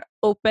just got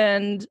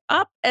opened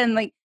up. And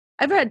like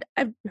I've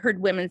heard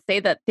women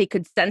say that they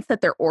could sense that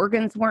their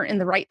organs weren't in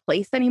the right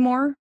place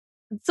anymore.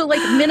 So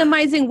like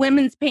minimizing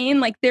women's pain,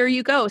 like there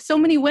you go. So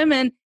many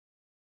women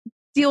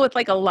deal with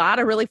like a lot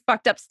of really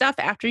fucked up stuff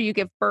after you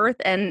give birth,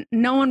 and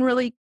no one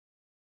really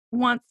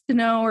wants to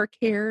know or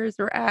cares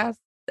or asks.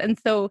 And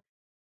so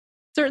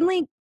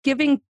certainly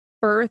giving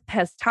birth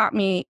has taught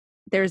me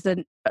there's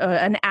an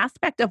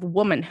aspect of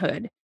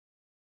womanhood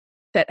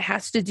that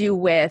has to do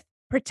with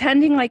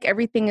pretending like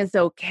everything is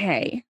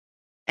okay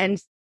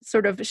and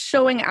sort of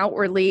showing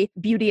outwardly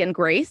beauty and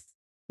grace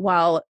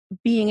while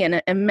being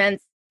in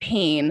immense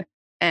pain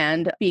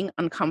and being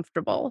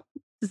uncomfortable.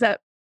 Does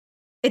that?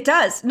 It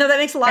does. No, that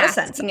makes a lot of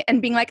sense.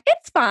 And being like,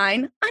 it's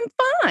fine. I'm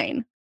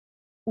fine.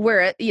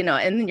 Where,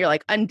 and then you're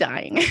like, I'm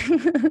dying.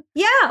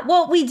 Yeah.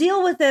 Well, we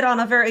deal with it on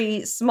a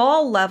very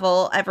small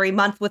level every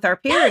month with our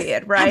period,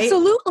 yes, right?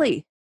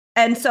 Absolutely.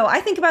 And so I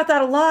think about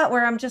that a lot,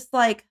 where I'm just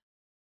like,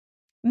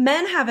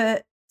 men have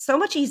it so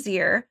much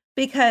easier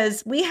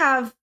because we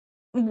have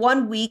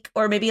 1 week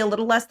or maybe a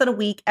little less than a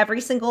week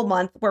every single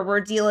month where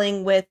we're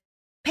dealing with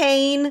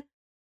pain,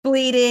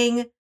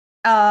 bleeding,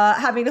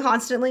 having to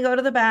constantly go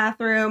to the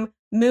bathroom,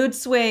 mood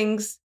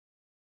swings,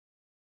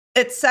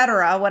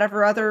 etc.,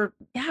 whatever other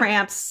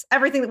cramps,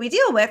 everything that we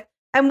deal with.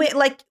 And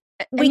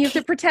we have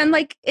to pretend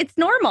like it's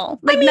normal.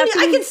 Like I mean,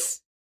 nothing.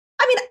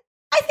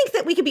 I think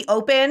that we could be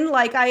open.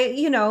 Like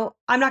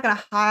I'm not going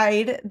to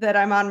hide that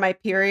I'm on my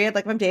period.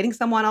 Like if I'm dating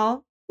someone,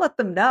 I'll let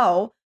them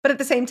know. But at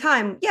the same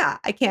time, yeah,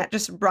 I can't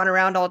just run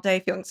around all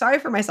day feeling sorry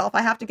for myself.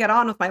 I have to get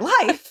on with my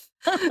life.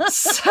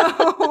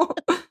 So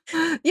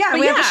yeah,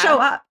 we have to show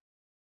up.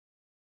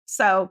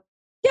 So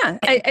yeah,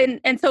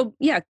 and so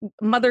yeah,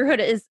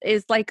 motherhood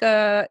is like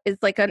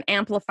an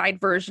amplified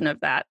version of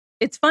that.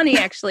 It's funny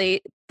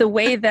actually the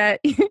way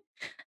that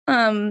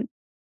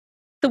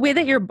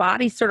your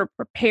body sort of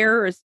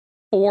prepares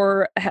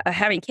for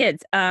having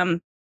kids.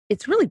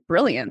 It's really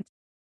brilliant.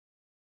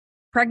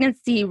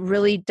 Pregnancy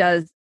really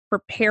does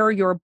prepare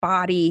your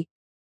body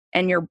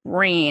and your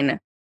brain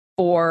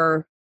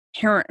for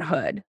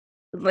parenthood.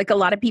 Like a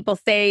lot of people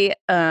say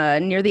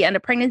near the end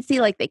of pregnancy,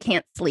 like they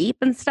can't sleep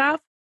and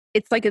stuff.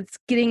 It's like it's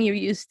getting you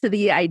used to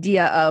the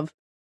idea of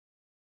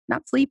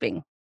not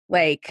sleeping,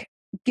 like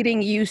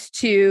getting used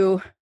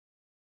to.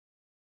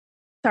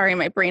 Sorry,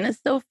 my brain is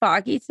so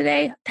foggy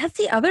today. That's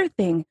the other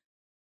thing.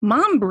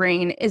 Mom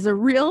brain is a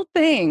real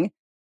thing.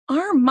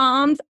 Our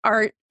moms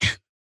are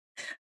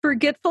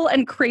forgetful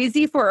and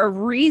crazy for a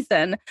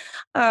reason,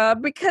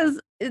 because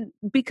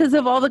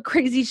of all the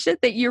crazy shit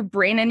that your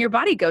brain and your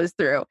body goes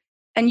through.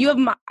 And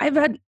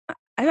I've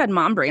had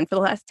mom brain for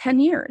the last 10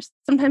 years.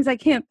 Sometimes I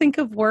can't think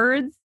of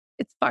words.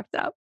 It's fucked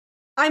up.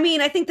 I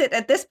mean, I think that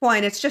at this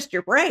point, it's just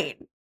your brain.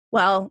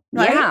 Well,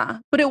 right? Yeah,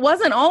 but it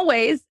wasn't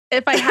always.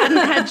 If I hadn't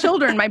had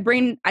children, my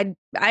brain,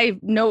 I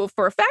know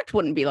for a fact,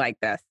 wouldn't be like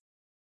this.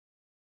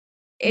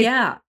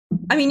 Yeah.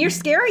 I mean, you're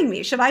scaring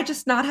me. Should I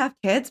just not have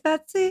kids,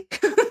 Betsy?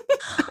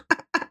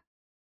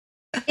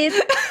 It's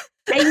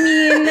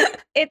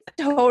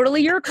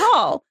totally your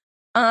call.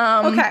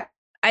 Okay.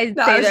 I'd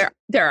say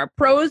there are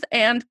pros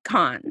and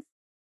cons.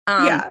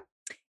 Yeah.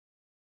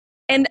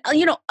 And,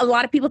 a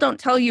lot of people don't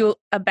tell you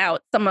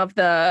about some of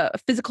the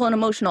physical and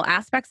emotional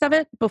aspects of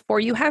it before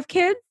you have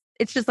kids.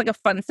 It's just like a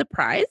fun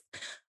surprise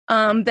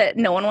that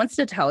no one wants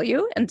to tell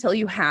you until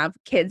you have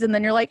kids. And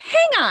then you're like,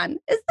 hang on,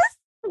 is this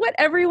what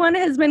everyone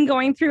has been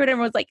going through? And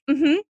everyone's like,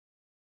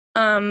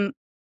 mm-hmm.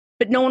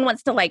 But no one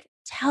wants to like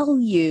tell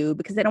you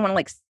because they don't want to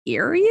like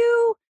scare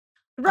you.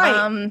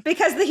 Right.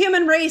 Because the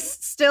human race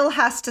still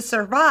has to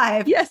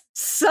survive. Yes.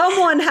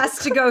 Someone has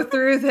to go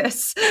through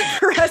this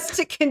for us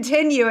to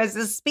continue as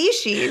a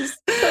species.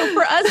 So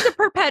for us to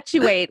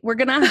perpetuate, we're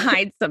going to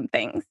hide some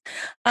things.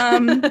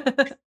 So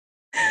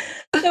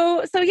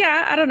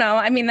yeah, I don't know.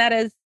 I mean, that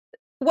is.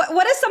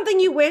 What is something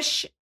you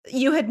wish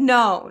you had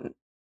known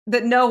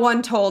that no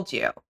one told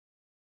you?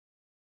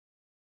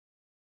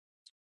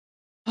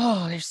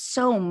 Oh, there's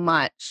so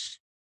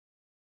much.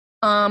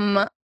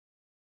 I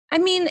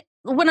mean,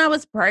 when I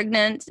was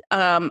pregnant,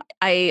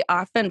 I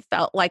often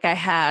felt like I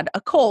had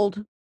a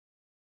cold,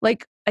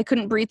 like I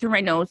couldn't breathe through my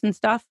nose and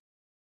stuff.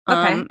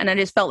 Okay. And I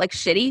just felt like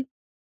shitty.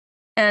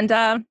 And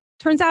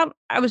turns out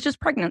I was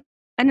just pregnant.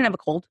 I didn't have a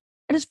cold.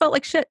 I just felt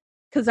like shit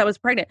because I was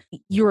pregnant.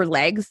 Your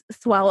legs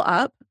swell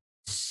up.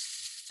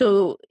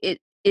 So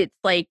it's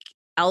like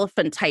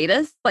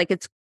elephantitis. Like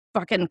it's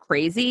fucking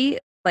crazy,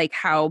 like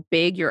how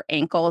big your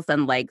ankles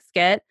and legs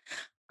get.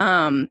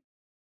 And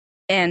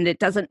it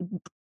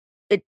doesn't.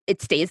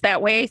 It stays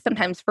that way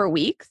sometimes for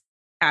weeks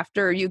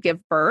after you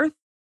give birth.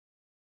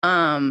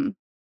 Yeah,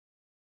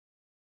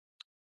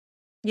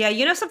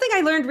 something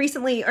I learned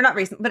recently, or not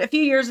recently, but a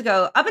few years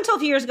ago, up until a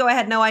few years ago, I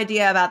had no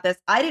idea about this.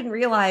 I didn't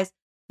realize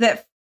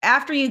that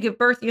after you give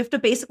birth, you have to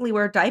basically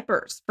wear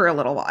diapers for a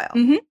little while.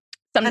 Mm-hmm.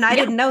 And I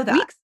didn't know that.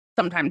 Weeks,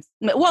 sometimes.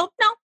 Well,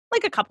 no,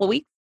 like a couple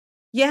weeks.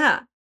 Yeah.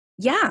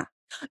 Yeah.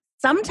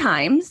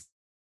 Sometimes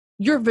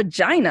your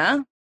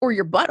vagina or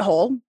your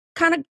butthole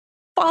kind of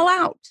fall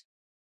out.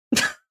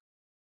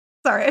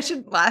 Sorry, I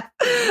shouldn't laugh.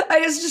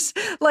 I just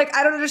like,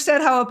 I don't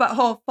understand how a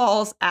butthole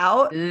falls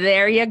out.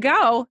 There you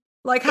go.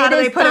 Like, how do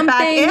they put it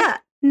back in?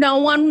 No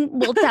one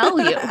will tell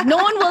you. No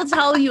one will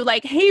tell you,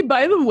 like, hey,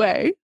 by the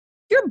way,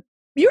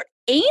 your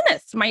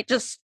anus might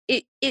just,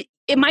 it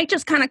might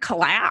just kind of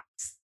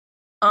collapse.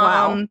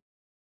 Wow.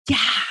 Yeah.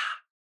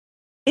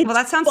 It's well,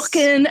 that sounds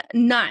fucking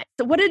nuts.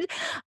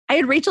 I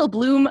had Rachel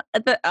Bloom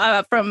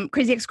from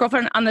Crazy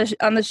Ex-Girlfriend on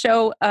the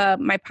show,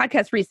 my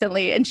podcast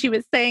recently, and she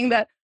was saying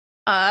that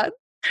her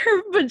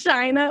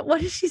vagina, what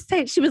did she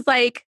say? She was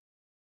like,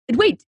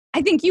 wait,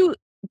 I think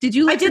did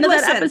you listen to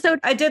that episode?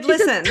 I did she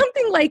listen. Said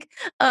something like,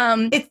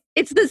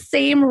 it's the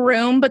same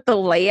room, but the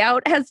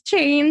layout has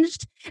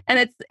changed.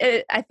 And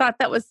I thought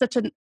that was such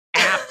an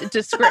apt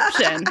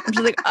description.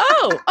 She's like,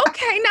 oh,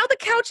 okay, now the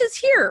couch is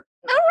here.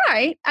 All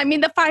right. I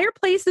mean, the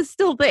fireplace is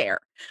still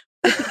there.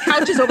 The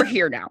couch is over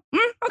here now.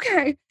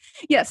 Okay.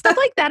 Yeah, stuff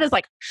like that is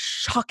like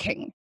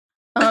shocking.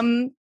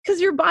 Because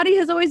your body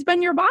has always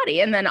been your body.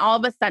 And then all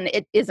of a sudden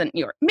it isn't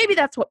yours. Maybe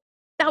that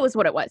was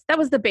what it was. That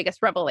was the biggest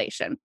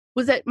revelation,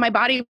 was that my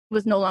body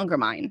was no longer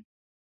mine.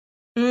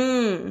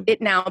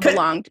 It now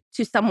belonged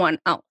to someone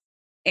else.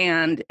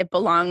 And it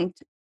belonged,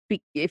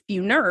 if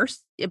you nurse,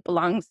 it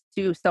belongs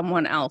to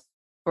someone else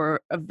for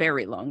a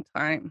very long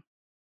time.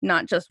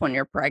 Not just when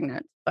you're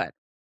pregnant, but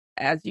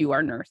as you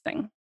are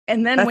nursing.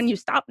 And then when you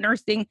stop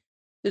nursing,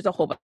 there's a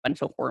whole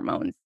bunch of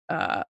hormones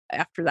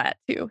after that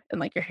too, and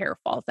like your hair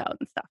falls out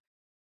and stuff.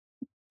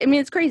 I mean,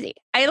 it's crazy.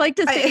 I like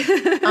to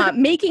say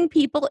making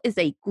people is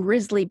a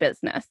grisly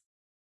business.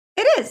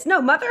 It is.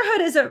 No,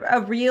 motherhood is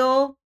a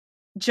real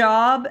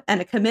job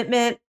and a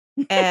commitment,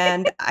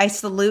 and I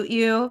salute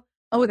you.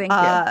 Oh, thank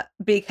you.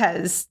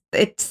 Because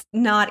it's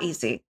not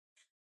easy.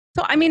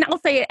 So, I mean, I'll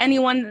say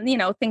anyone,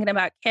 thinking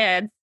about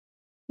kids,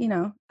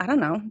 I don't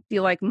know. Do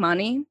you like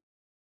money? Do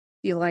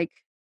you like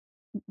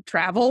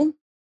travel?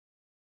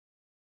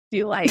 Do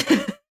you like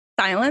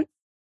silence?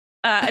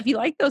 If you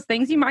like those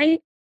things, you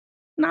might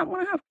not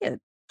want to have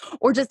kids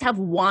or just have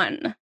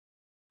one.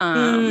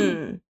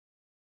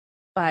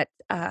 But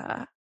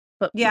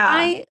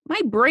yeah,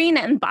 my brain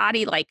and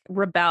body like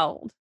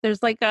rebelled.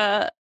 There's like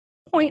a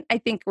point, I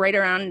think, right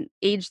around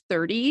age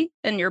 30,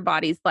 and your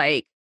body's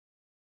like,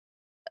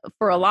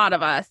 for a lot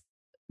of us,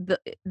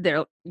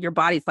 your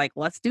body's like,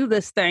 let's do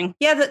this thing.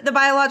 Yeah, the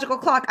biological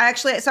clock. I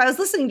was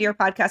listening to your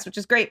podcast, which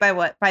is great, by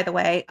the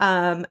way.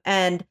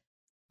 And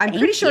I'm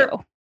pretty sure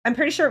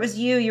it was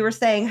you. You were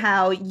saying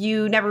how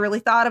you never really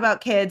thought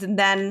about kids, and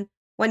then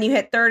when you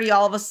hit 30,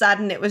 all of a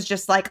sudden it was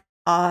just like,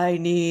 I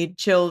need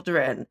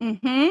children.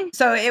 Mm-hmm.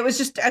 So it was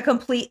just a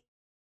complete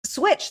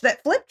switch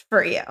that flipped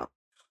for you.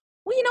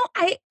 Well,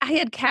 I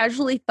had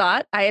casually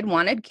thought I had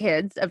wanted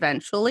kids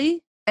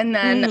eventually, and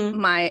then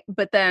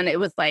but then it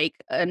was like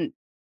a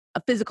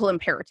physical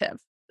imperative.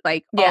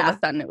 Like all of a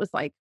sudden it was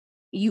like,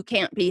 you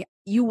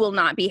will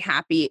not be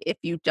happy if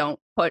you don't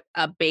put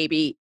a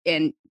baby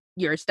in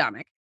your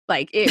stomach.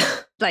 Like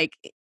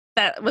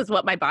that was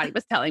what my body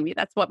was telling me.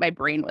 That's what my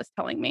brain was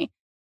telling me.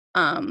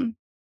 I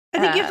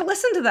think you have to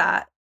listen to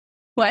that.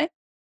 What?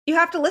 You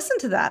have to listen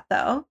to that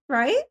though,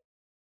 right?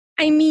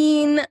 I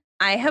mean,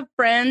 I have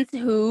friends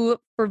who,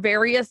 for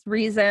various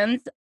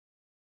reasons,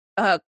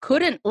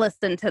 couldn't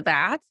listen to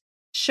that.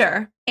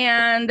 Sure.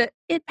 And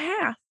it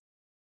passed.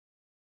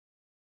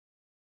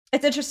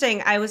 It's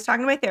interesting. I was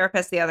talking to my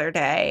therapist the other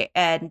day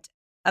and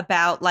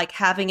about like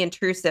having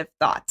intrusive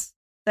thoughts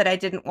that I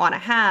didn't want to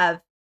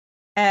have.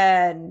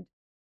 And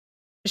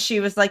she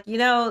was like,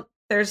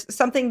 there's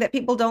something that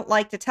people don't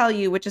like to tell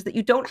you, which is that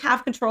you don't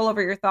have control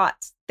over your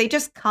thoughts. They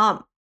just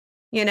come,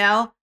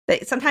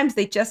 sometimes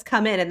they just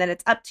come in, and then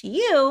it's up to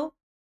you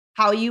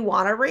how you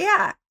want to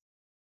react.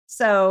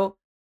 So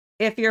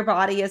if your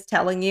body is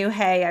telling you,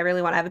 hey, I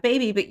really want to have a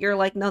baby, but you're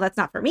like, no, that's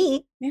not for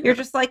me. Yeah. You're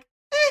just like,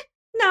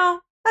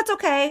 no, that's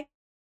okay.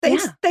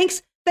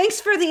 Thanks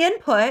for the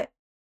input.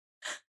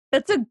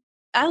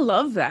 I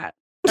love that.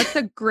 That's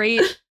a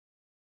great,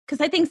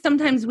 because I think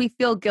sometimes we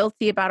feel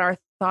guilty about our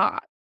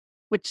thoughts,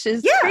 which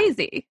is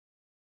crazy.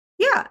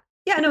 Yeah.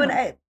 No,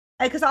 and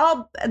because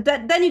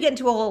then you get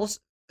into a whole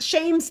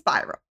shame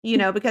spiral,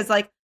 because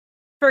like,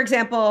 for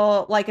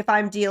example, like if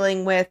I'm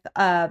dealing with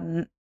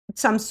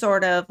some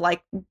sort of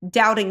like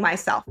doubting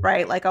myself,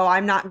 right? Like, oh,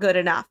 I'm not good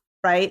enough,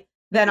 right?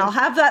 Then I'll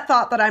have that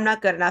thought that I'm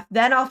not good enough.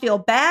 Then I'll feel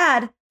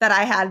bad that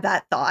I had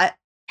that thought.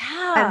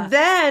 Yeah. And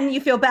then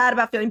you feel bad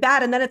about feeling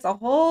bad. And then it's a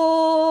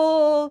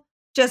whole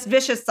just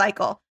vicious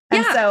cycle.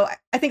 And so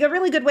I think a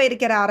really good way to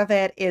get out of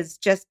it is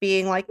just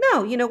being like,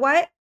 no, you know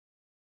what?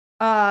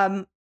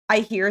 I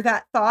hear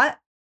that thought,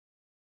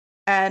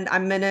 and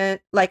I'm going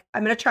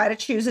to try to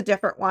choose a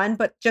different one.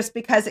 But just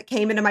because it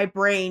came into my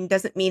brain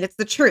doesn't mean it's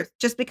the truth.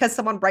 Just because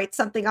someone writes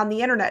something on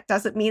the internet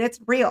doesn't mean it's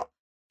real.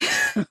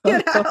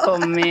 Oh,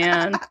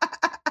 man.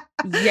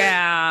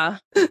 Yeah.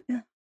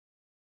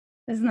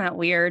 Isn't that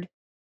weird?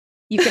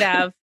 You could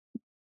have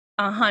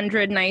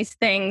 100 nice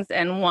things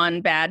and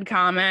one bad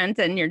comment,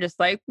 and you're just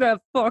like,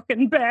 the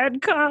fucking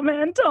bad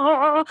comment.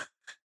 Oh,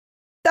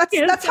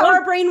 that's how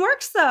our brain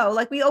works, though.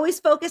 Like, we always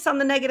focus on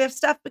the negative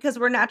stuff because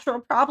we're natural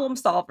problem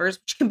solvers,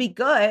 which can be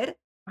good.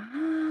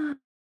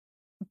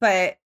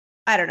 But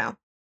I don't know.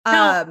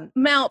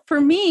 Mel,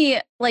 for me,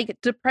 like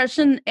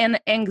depression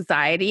and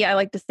anxiety, I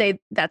like to say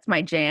that's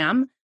my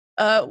jam.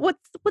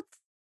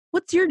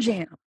 What's your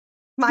jam?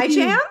 My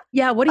jam?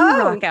 Yeah, what do you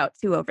rock out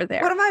to over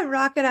there? What am I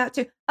rocking out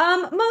to?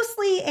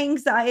 Mostly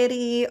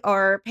anxiety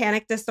or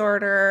panic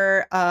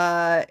disorder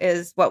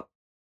is what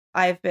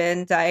I've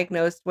been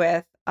diagnosed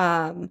with.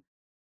 And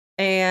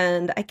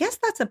I guess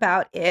that's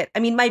about it. I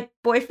mean, my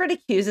boyfriend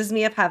accuses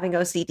me of having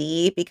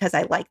OCD because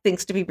I like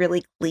things to be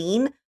really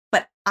clean,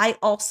 but I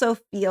also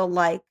feel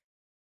like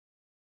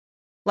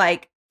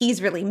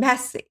he's really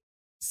messy.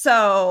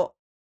 So,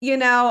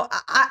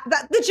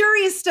 the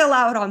jury is still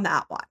out on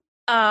that one.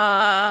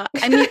 I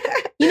mean,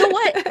 you know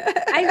what?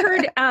 I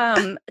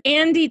heard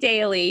Andy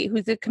Daly,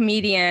 who's a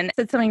comedian,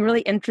 said something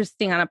really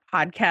interesting on a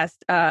podcast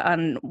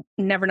on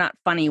Never Not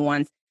Funny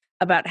once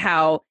about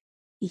how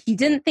he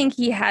didn't think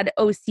he had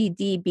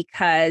OCD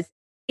because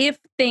if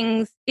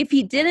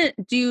he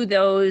didn't do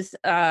those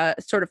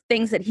sort of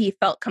things that he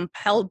felt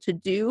compelled to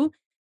do,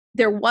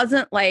 there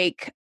wasn't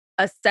like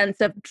a sense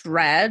of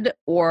dread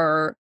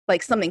or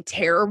like something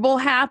terrible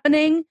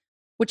happening,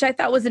 which I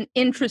thought was an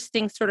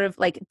interesting sort of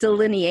like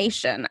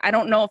delineation. I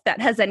don't know if that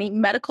has any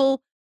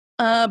medical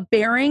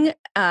bearing.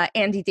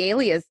 Andy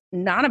Daly is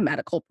not a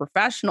medical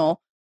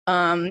professional,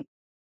 but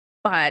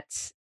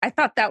I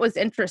thought that was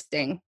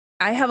interesting.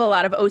 I have a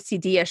lot of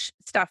OCD-ish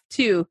stuff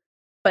too,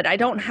 but I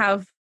don't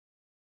have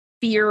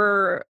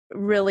fear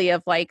really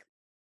of like,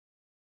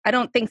 I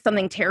don't think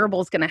something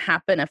terrible is going to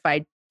happen if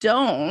I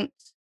don't.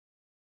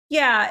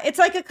 Yeah, it's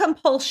like a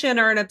compulsion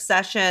or an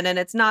obsession, and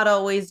it's not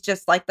always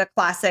just like the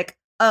classic,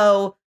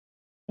 oh,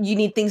 you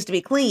need things to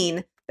be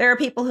clean. There are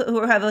people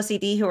who have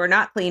OCD who are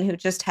not clean, who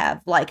just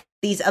have like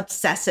these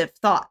obsessive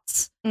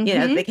thoughts,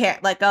 they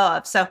can't let go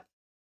of. So,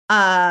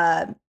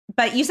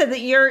 but you said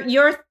that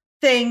your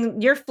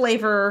thing, your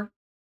flavor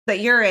that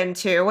you're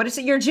into, what is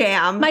it? Your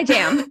jam. My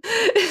jam.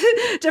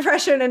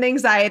 Depression and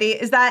anxiety.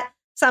 Is that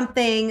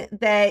something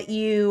that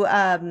you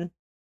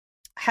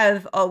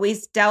have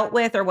always dealt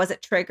with, or was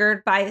it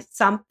triggered by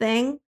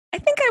something? I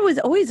think I was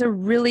always a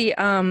really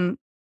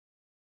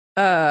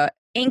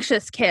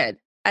anxious kid.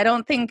 I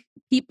don't think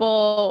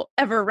people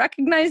ever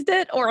recognized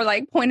it or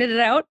like pointed it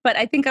out, but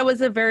I think I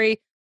was a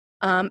very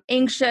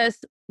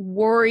anxious,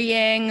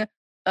 worrying,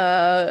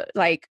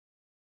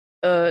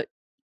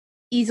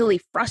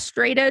 easily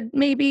frustrated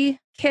maybe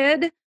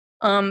kid.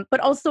 But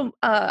also,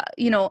 I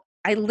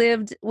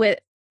lived with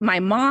my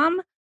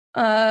mom,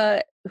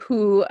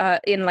 who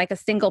in like a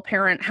single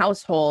parent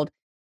household,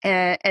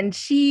 and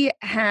she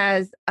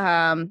has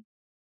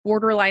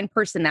borderline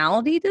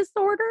personality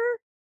disorder.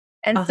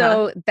 And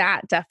so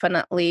that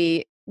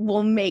definitely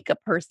will make a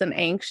person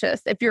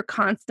anxious if you're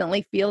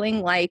constantly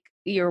feeling like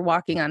you're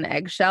walking on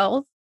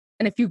eggshells.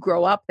 And if you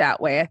grow up that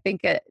way, I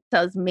think it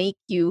does make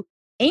you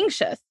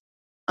anxious.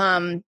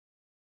 But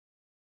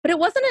it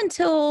wasn't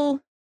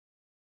until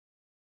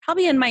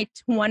probably in my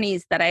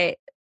 20s that I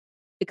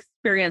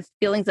experienced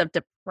feelings of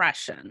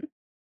depression.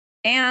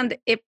 And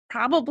it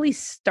probably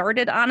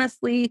started,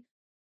 honestly,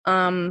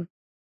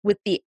 with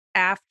the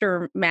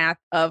aftermath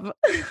of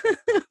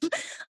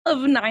of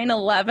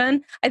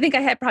 9/11. I think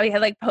I probably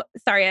had like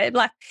I had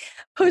left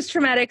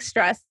post-traumatic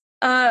stress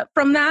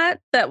from that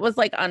was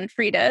like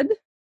untreated,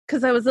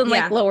 because I was in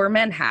like lower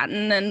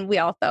Manhattan, and we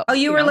all thought, oh,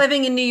 you were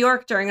living in New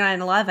York during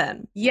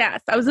 9/11.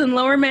 Yes, I was in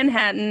lower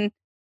Manhattan.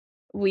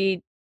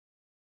 I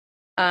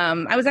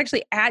was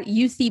actually at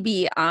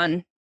UCB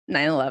on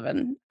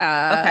 9/11.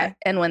 Okay.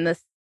 And when the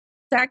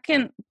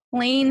second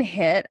plane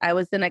hit, I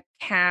was in a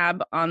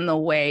cab on the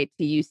way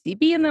to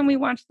UCB, and then we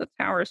watched the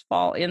towers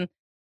fall in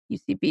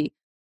UCB.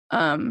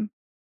 So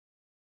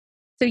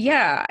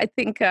yeah, I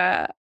think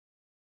I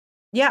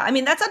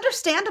mean, that's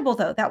understandable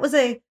though. That was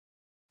a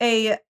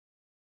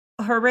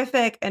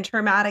horrific and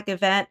traumatic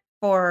event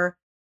for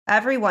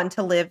everyone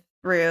to live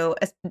through,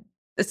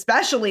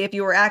 especially if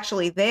you were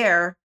actually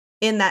there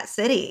in that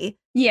city.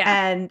 Yeah.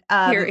 And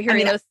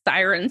hearing those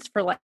sirens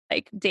for like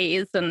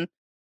days and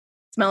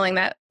smelling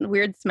that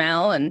weird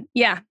smell. And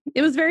yeah,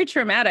 it was very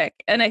traumatic.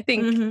 And I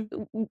think,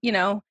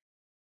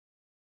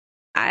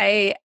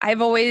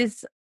 I've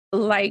always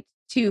liked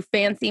to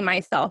fancy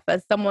myself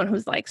as someone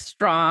who's like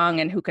strong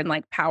and who can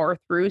like power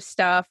through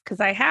stuff, because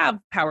I have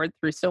powered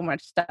through so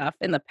much stuff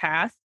in the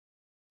past.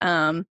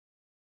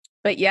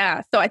 But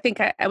yeah, so I think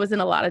I was in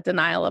a lot of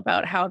denial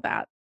about how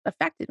that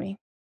affected me.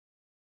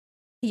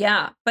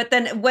 Yeah. But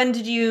then when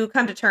did you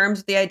come to terms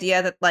with the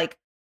idea that like,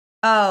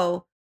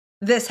 oh,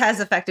 this has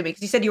affected me?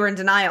 Because you said you were in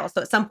denial.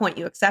 So at some point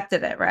you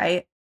accepted it,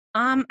 right?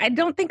 I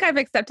don't think I've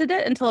accepted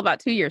it until about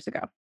 2 years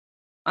ago,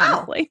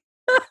 honestly. Oh.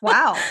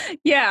 Wow.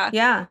 Yeah.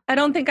 Yeah. I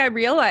don't think I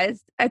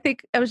realized. I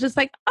think I was just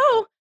like,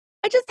 oh,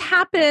 I just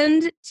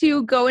happened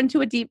to go into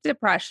a deep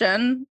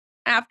depression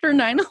after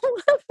 9/11.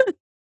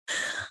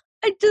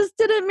 I just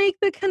didn't make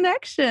the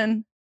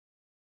connection.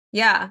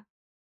 Yeah.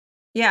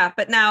 Yeah.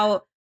 But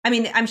now, I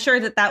mean, I'm sure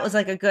that was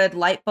like a good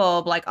light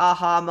bulb, like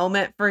aha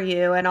moment for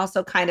you, and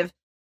also kind of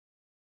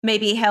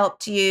maybe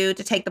helped you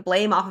to take the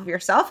blame off of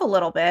yourself a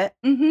little bit,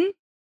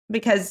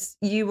 because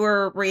you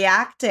were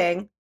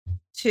reacting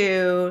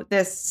to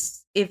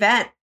this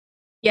event.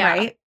 Yeah.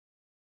 Right?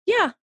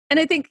 Yeah. And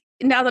I think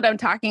now that I'm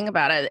talking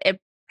about it,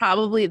 it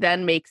probably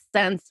then makes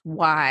sense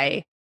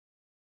why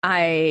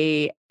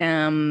I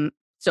am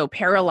so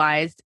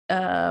paralyzed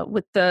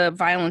with the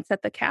violence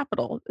at the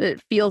Capitol.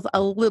 It feels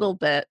a little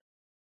bit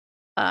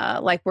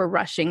like we're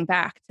rushing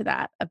back to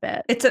that a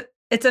bit.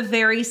 It's a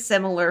very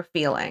similar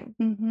feeling.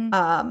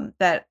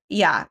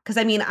 Because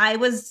I mean, I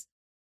was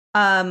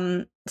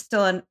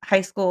still in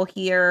high school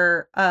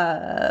here,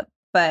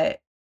 but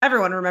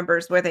everyone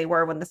remembers where they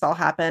were when this all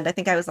happened. I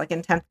think I was like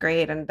in 10th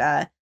grade, and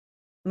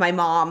my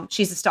mom,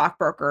 she's a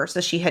stockbroker,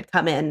 so she had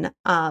come in,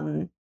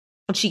 and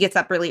she gets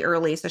up really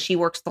early, so she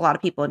works with a lot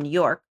of people in New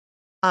York.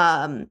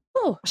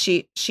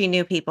 She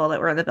knew people that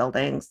were in the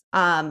buildings.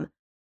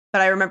 But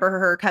I remember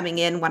her coming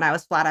in when I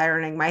was flat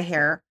ironing my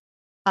hair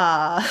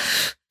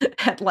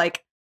at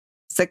like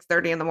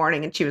 6:30 in the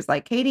morning, and she was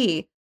like,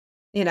 Katie,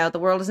 the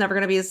world is never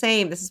going to be the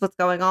same. This is what's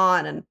going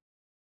on. And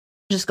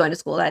just going to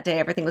school that day,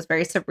 everything was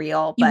very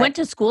surreal. You went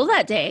to school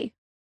that day?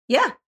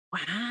 Yeah.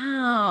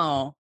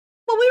 Wow.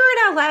 Well, we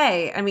were in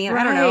LA. I mean,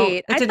 right. I don't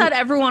know. I thought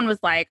everyone was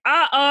like,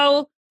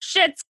 uh-oh,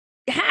 shit's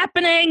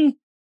happening.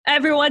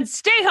 Everyone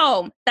stay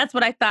home. That's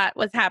what I thought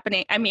was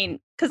happening. I mean,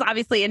 because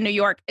obviously in New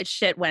York,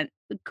 shit went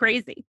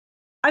crazy.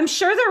 I'm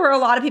sure there were a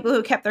lot of people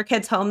who kept their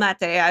kids home that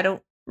day. I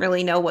don't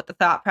really know what the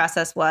thought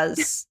process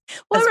was.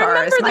 Well, as I far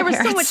remember as my there was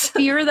so parents. much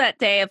fear that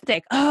day of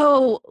like,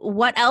 oh,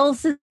 what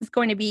else is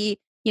going to be,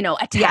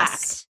 attacked,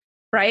 Yes.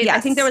 right? I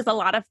think there Yes. was a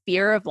lot of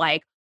fear of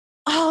like,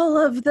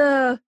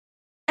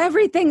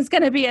 everything's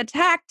going to be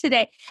attacked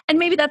today. And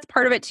maybe that's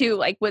part of it too,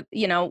 like with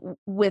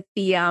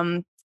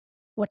the,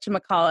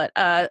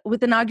 whatchamacallit,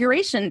 with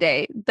Inauguration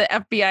Day, the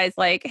FBI is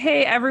like,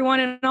 hey, everyone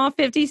in all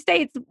 50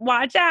 states,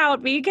 watch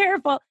out, be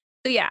careful.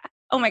 So yeah.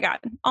 Oh my God.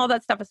 All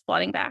that stuff is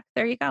flooding back.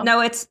 There you go.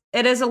 No, it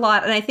is a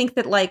lot. And I think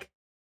that like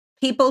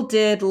people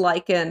did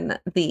liken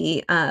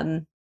the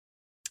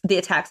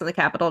attacks on the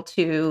Capitol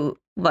to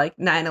like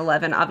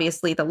 9/11.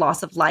 Obviously the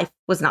loss of life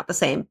was not the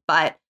same,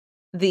 but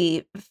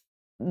the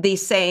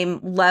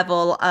same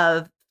level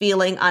of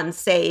feeling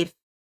unsafe,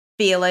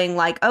 feeling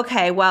like,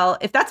 okay, well,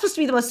 if that's supposed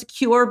to be the most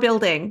secure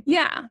building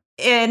Yeah.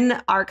 in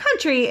our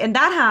country and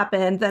that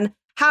happened, then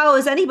how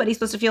is anybody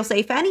supposed to feel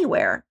safe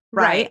anywhere?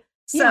 Right.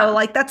 So Yeah.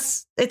 like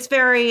it's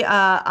very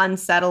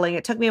unsettling.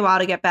 It took me a while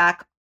to get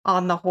back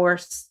on the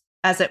horse,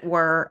 as it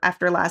were,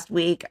 after last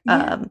week.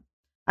 Yeah.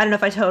 I don't know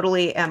if I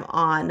totally am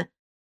on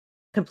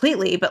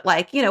completely, but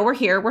like, we're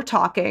here, we're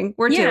talking,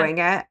 we're doing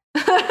it.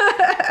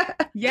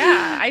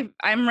 Yeah,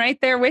 I'm right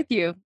there with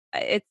you.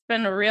 It's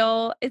been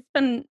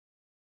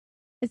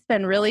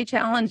really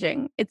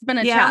challenging. It's been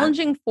a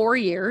challenging 4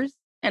 years,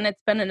 and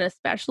it's been an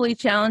especially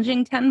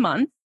challenging 10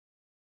 months.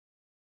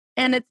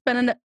 And it's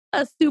been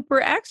a super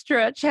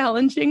extra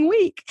challenging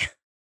week.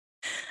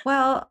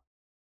 Well,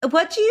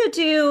 what do you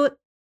do?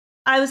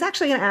 I was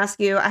actually going to ask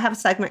you, I have a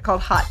segment called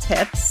Hot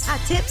Tips.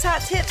 Hot tips,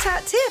 hot tips,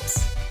 hot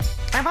tips.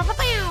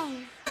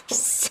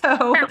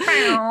 So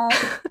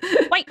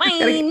White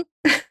wine.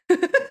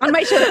 On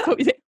my show, that's what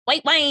we say.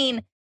 White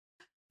wine.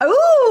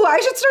 Oh,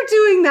 I should start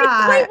doing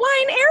that. White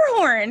wine air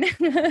horn.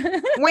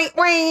 White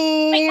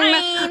wine.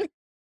 White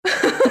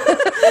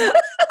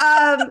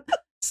wine.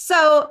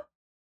 So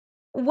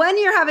when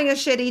you're having a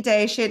shitty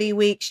day, shitty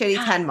week,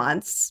 shitty 10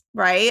 months,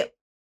 right?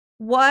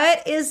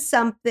 What is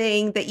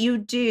something that you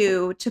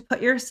do to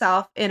put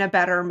yourself in a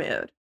better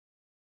mood?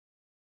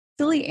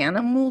 Silly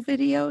animal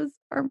videos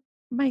are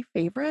my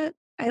favorite.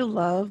 I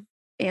love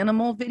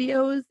animal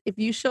videos. If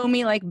you show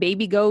me like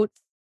baby goats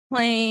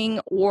playing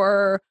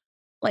or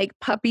like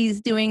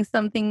puppies doing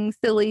something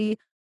silly,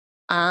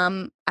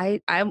 I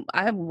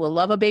will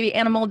love a baby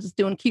animal just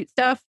doing cute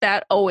stuff.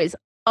 That always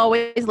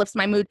lifts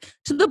my mood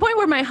to the point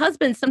where my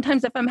husband,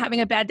 sometimes if I'm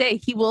having a bad day,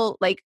 he'll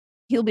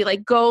be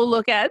like, go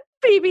look at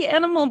baby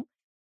animal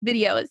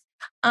videos.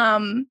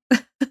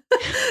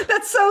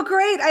 That's so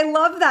great. I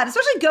love that.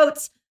 Especially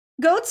goats.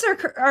 Goats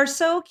are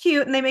so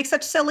cute and they make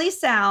such silly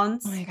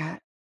sounds. Oh my God.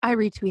 I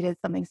retweeted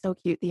something so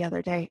cute the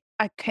other day.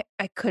 I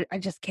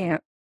just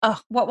can't. Oh,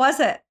 what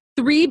was it?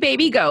 3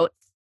 baby goats.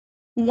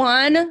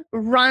 One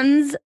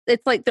runs,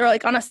 it's like they're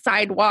like on a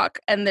sidewalk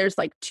and there's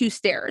like 2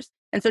 stairs.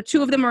 And so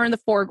 2 of them are in the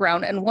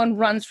foreground and one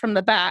runs from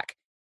the back.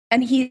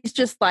 And he's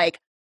just like,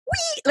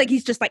 wee! Like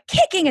he's just like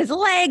kicking his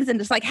legs and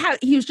just like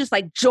he was just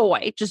like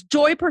joy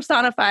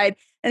personified.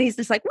 And he's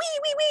just like, wee,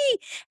 wee, wee.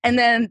 And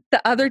then the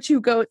other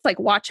 2 goats like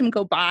watch him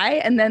go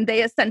by. And then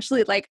they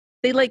essentially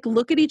they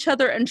look at each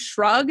other and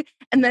shrug.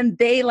 And then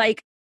they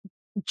like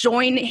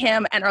join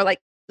him and are like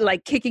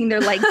kicking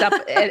their legs up.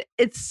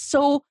 It's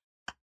so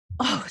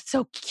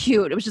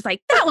cute. It was just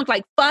like, that looked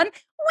like fun.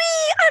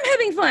 Wee, I'm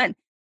having fun.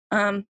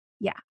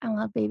 Yeah, I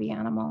love baby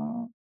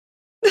animals.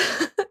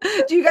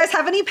 Do you guys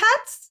have any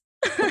pets?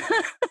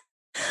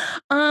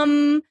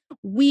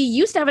 We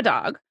used to have a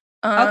dog.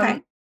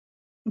 Okay.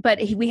 But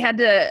he had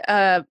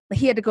to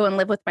go and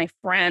live with my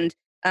friend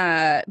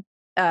because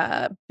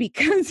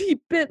he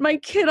bit my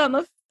kid on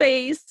the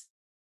face.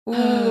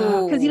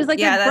 Because he was like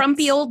a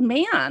grumpy old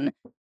man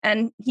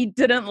and he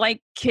didn't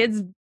like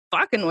kids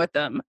fucking with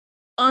him.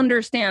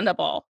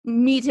 Understandable.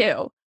 Me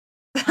too.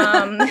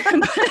 But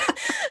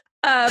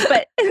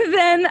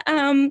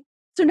then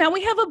so now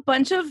we have a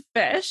bunch of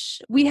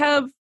fish.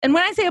 And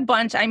when I say a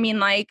bunch, I mean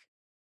like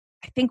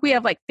I think we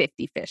have like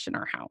 50 fish in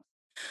our house.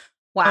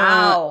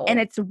 Wow. And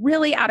it's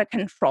really out of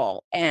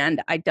control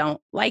and I don't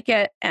like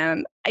it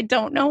and I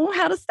don't know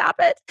how to stop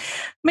it.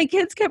 My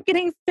kids kept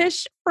getting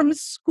fish from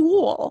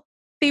school.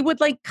 They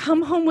would like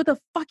come home with a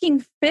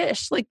fucking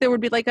fish. Like there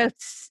would be like a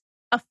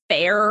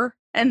fair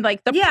and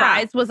like the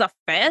prize was a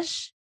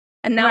fish.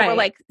 And now we're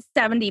like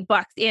 $70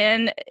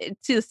 in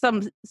to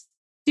some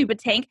stupid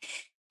tank.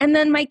 And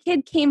then my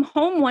kid came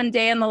home one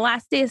day on the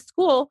last day of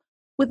school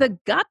with a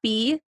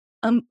guppy,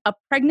 a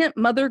pregnant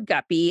mother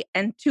guppy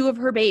and 2 of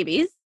her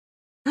babies.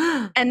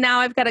 And now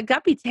I've got a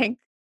guppy tank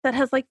that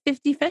has like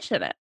 50 fish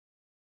in it.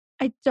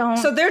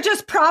 So they're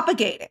just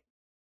propagating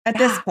at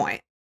this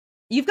point.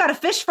 You've got a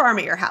fish farm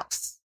at your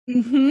house.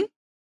 Mm-hmm.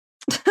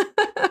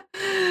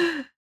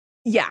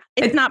 Yeah,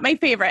 it's not my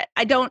favorite.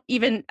 I don't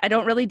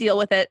really deal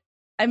with it.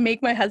 I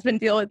make my husband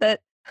deal with it.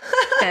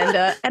 And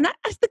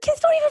the kids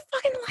don't even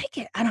fucking like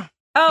it. I don't.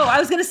 Oh, I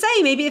was going to say,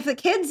 maybe if the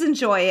kids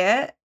enjoy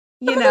it,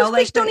 those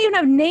fish don't even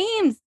have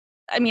names.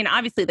 I mean,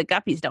 obviously the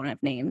guppies don't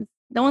have names.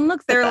 No one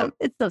looks at them.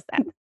 It's so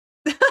sad.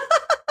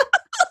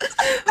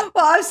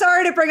 Well, I'm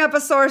sorry to bring up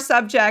a sore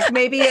subject.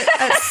 Maybe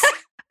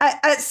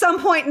at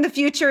some point in the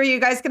future, you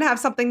guys can have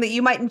something that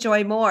you might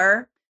enjoy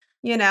more,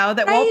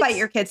 that won't bite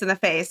your kids in the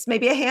face.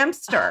 Maybe a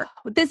hamster.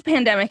 This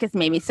pandemic has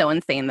made me so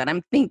insane that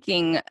I'm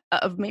thinking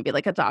of maybe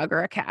like a dog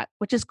or a cat,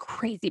 which is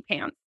crazy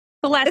pants.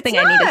 The last thing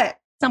I need is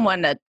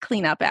someone to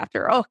clean up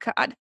after. Oh,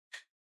 God.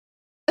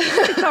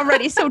 It's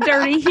already so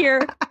dirty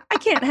here. I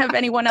can't have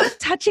anyone else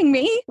touching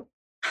me.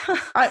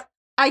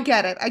 I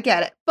get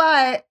it.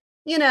 But,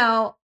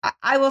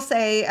 I will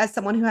say, as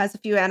someone who has a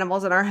few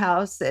animals in our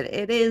house,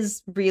 it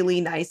is really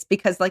nice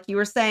because, like you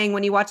were saying,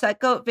 when you watch that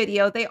goat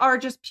video, they are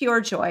just pure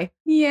joy.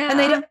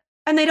 Yeah.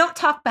 And they don't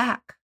talk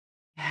back.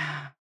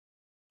 Yeah.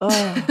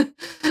 Oh,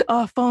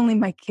 if only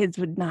my kids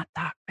would not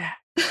talk back.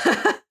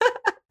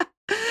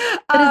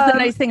 That is the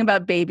nice thing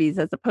about babies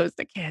as opposed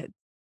to kids.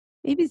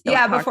 Babies don't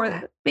talk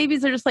back.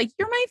 Babies are just like,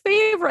 you're my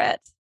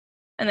favorite.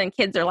 And then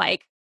kids are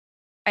like,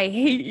 I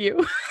hate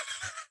you.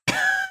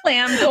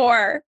 Slam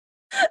door.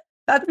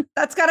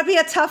 That's got to be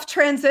a tough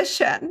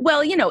transition.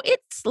 Well,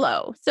 it's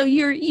slow. So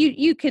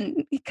you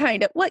can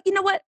kind of, well, you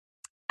know what?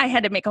 I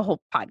had to make a whole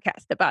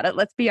podcast about it.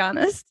 Let's be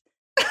honest.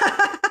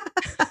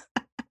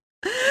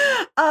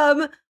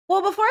 Well,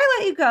 before I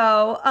let you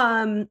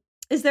go,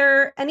 is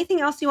there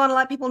anything else you want to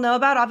let people know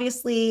about?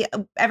 Obviously,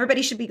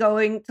 everybody should be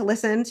going to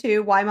listen to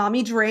Why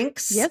Mommy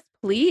Drinks. Yes,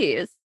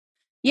 please.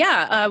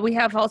 Yeah, we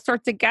have all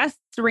sorts of guests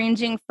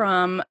ranging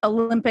from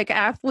Olympic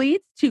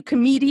athletes to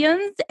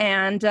comedians.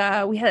 And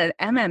we had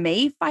an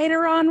MMA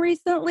fighter on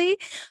recently.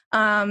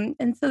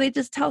 And so they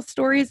just tell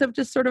stories of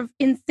just sort of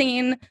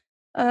insane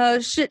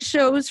shit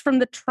shows from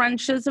the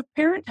trenches of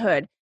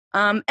parenthood.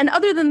 And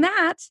other than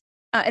that,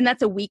 and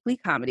that's a weekly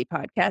comedy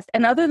podcast.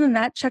 And other than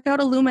that, check out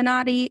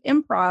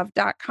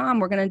IlluminatiImprov.com.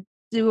 We're going to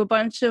do a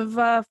bunch of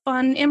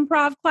fun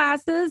improv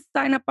classes.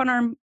 Sign up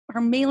on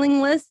our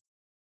mailing list.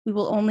 We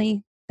will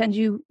only send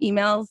you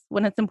emails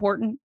when it's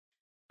important.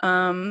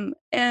 And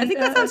I think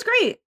that sounds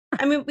great.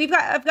 I mean,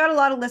 I've got a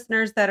lot of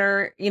listeners that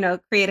are,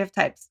 creative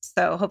types.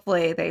 So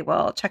hopefully they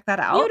will check that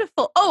out.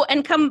 Beautiful. Oh,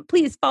 and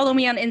please follow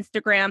me on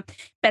Instagram,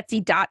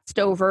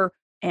 Betsy.Stover,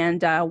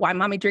 and Why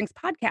Mommy Drinks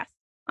podcast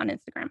on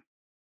Instagram.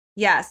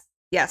 Yes.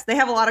 They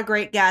have a lot of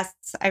great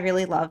guests. I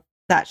really love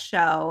that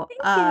show.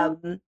 Thank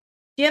you. Do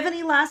you have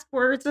any last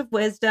words of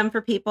wisdom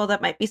for people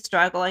that might be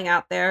struggling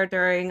out there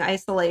during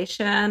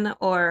isolation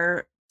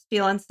or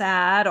feeling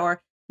sad,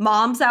 or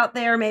moms out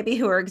there maybe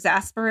who are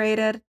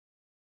exasperated?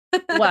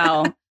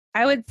 Well,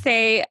 I would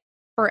say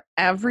for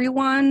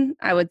everyone,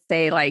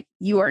 like,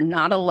 you are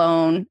not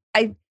alone.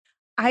 I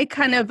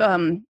kind of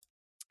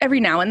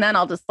every now and then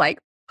I'll just like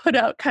put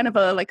out kind of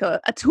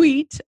a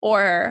tweet,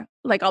 or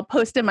like I'll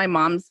post in my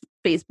mom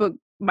Facebook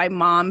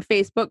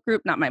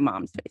group, not my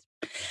mom's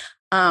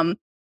Facebook.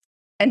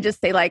 And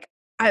just say like,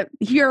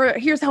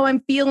 here's how I'm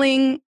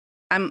feeling.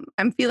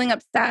 I'm feeling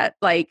upset.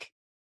 Like,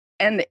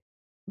 and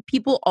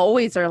people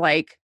always are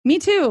like, me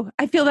too.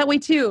 I feel that way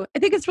too. I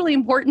think it's really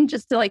important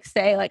just to like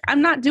say like,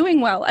 I'm not doing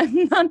well.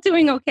 I'm not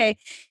doing okay.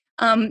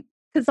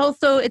 Because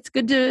also it's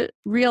good to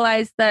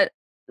realize that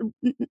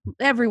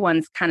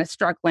everyone's kind of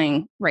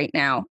struggling right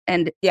now,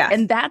 and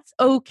that's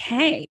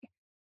okay.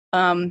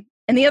 And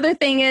the other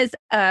thing is,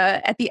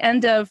 at the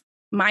end of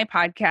my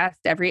podcast,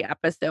 every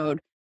episode,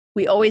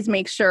 we always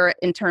make sure,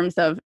 in terms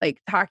of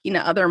like talking to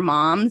other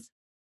moms,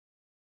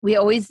 we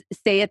always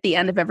say at the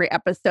end of every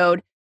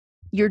episode,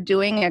 you're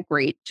doing a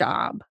great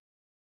job.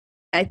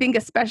 I think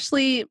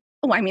especially,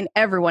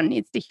 everyone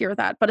needs to hear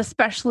that, but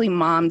especially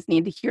moms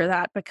need to hear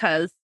that,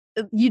 because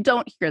you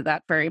don't hear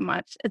that very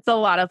much. It's a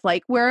lot of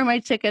like, where are my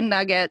chicken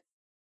nuggets?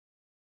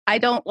 I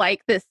don't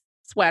like this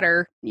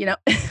sweater,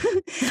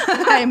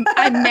 I'm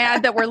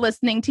mad that we're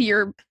listening to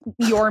your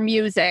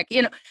music,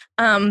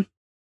 or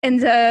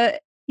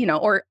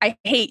I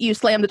hate you,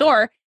 slam the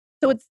door.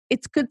 So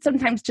it's good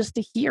sometimes just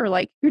to hear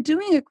like, you're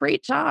doing a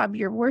great job.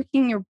 You're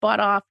working your butt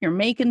off. You're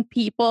making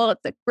people.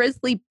 It's a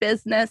grisly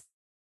business.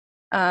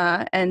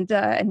 And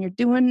you're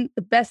doing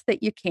the best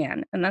that you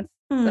can. And that's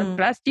the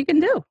best you can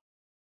do.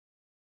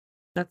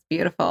 That's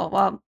beautiful.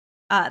 Well,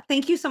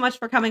 thank you so much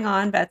for coming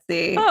on,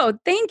 Betsy. Oh,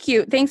 thank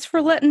you. Thanks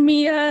for letting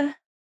me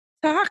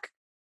talk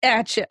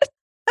at you.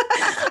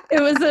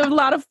 It was a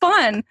lot of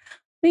fun.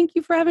 Thank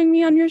you for having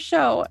me on your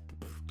show.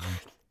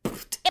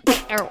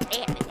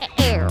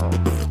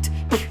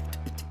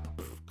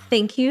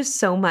 Thank you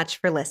so much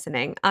for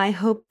listening. I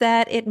hope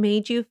that it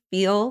made you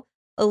feel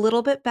a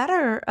little bit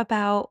better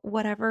about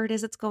whatever it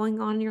is that's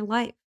going on in your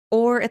life.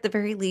 Or at the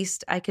very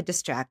least, I could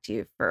distract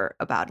you for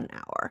about an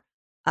hour.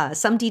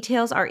 Some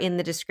details are in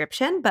the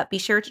description, but be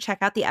sure to check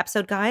out the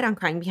episode guide on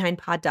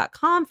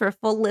cryingbehindpod.com for a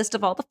full list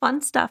of all the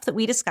fun stuff that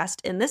we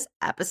discussed in this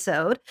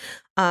episode.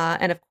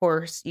 And of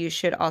course, you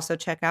should also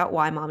check out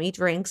Why Mommy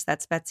Drinks.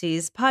 That's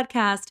Betsy's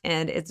podcast,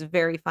 and it's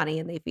very funny,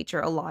 and they feature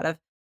a lot of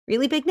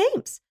really big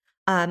names.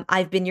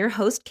 I've been your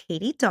host,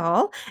 Katie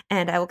Dahl,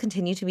 and I will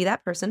continue to be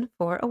that person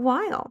for a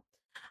while.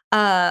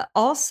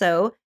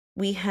 Also,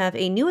 we have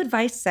a new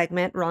advice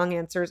segment, Wrong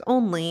Answers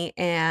Only,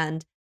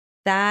 and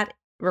that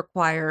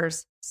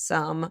requires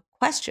some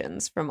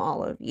questions from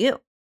all of you.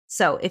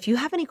 So if you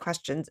have any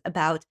questions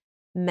about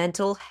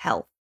mental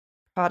health,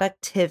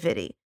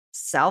 productivity,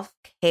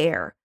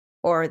 self-care,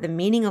 or the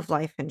meaning of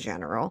life in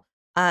general,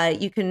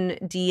 you can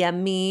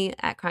DM me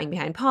at Crying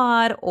Behind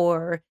Pod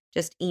or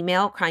just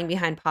email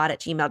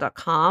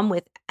cryingbehindpod@gmail.com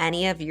with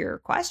any of your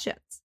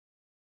questions.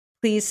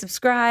 Please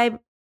subscribe,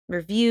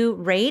 review,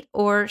 rate,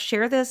 or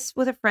share this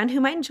with a friend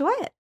who might enjoy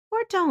it.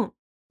 Or don't.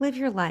 Live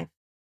your life.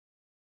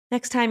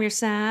 Next time you're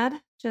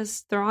sad,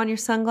 just throw on your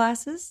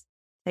sunglasses,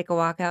 take a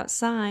walk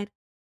outside,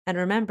 and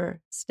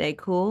remember, stay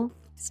cool,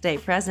 stay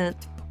present,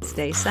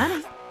 stay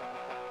sunny.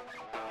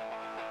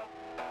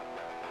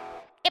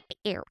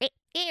 Ew.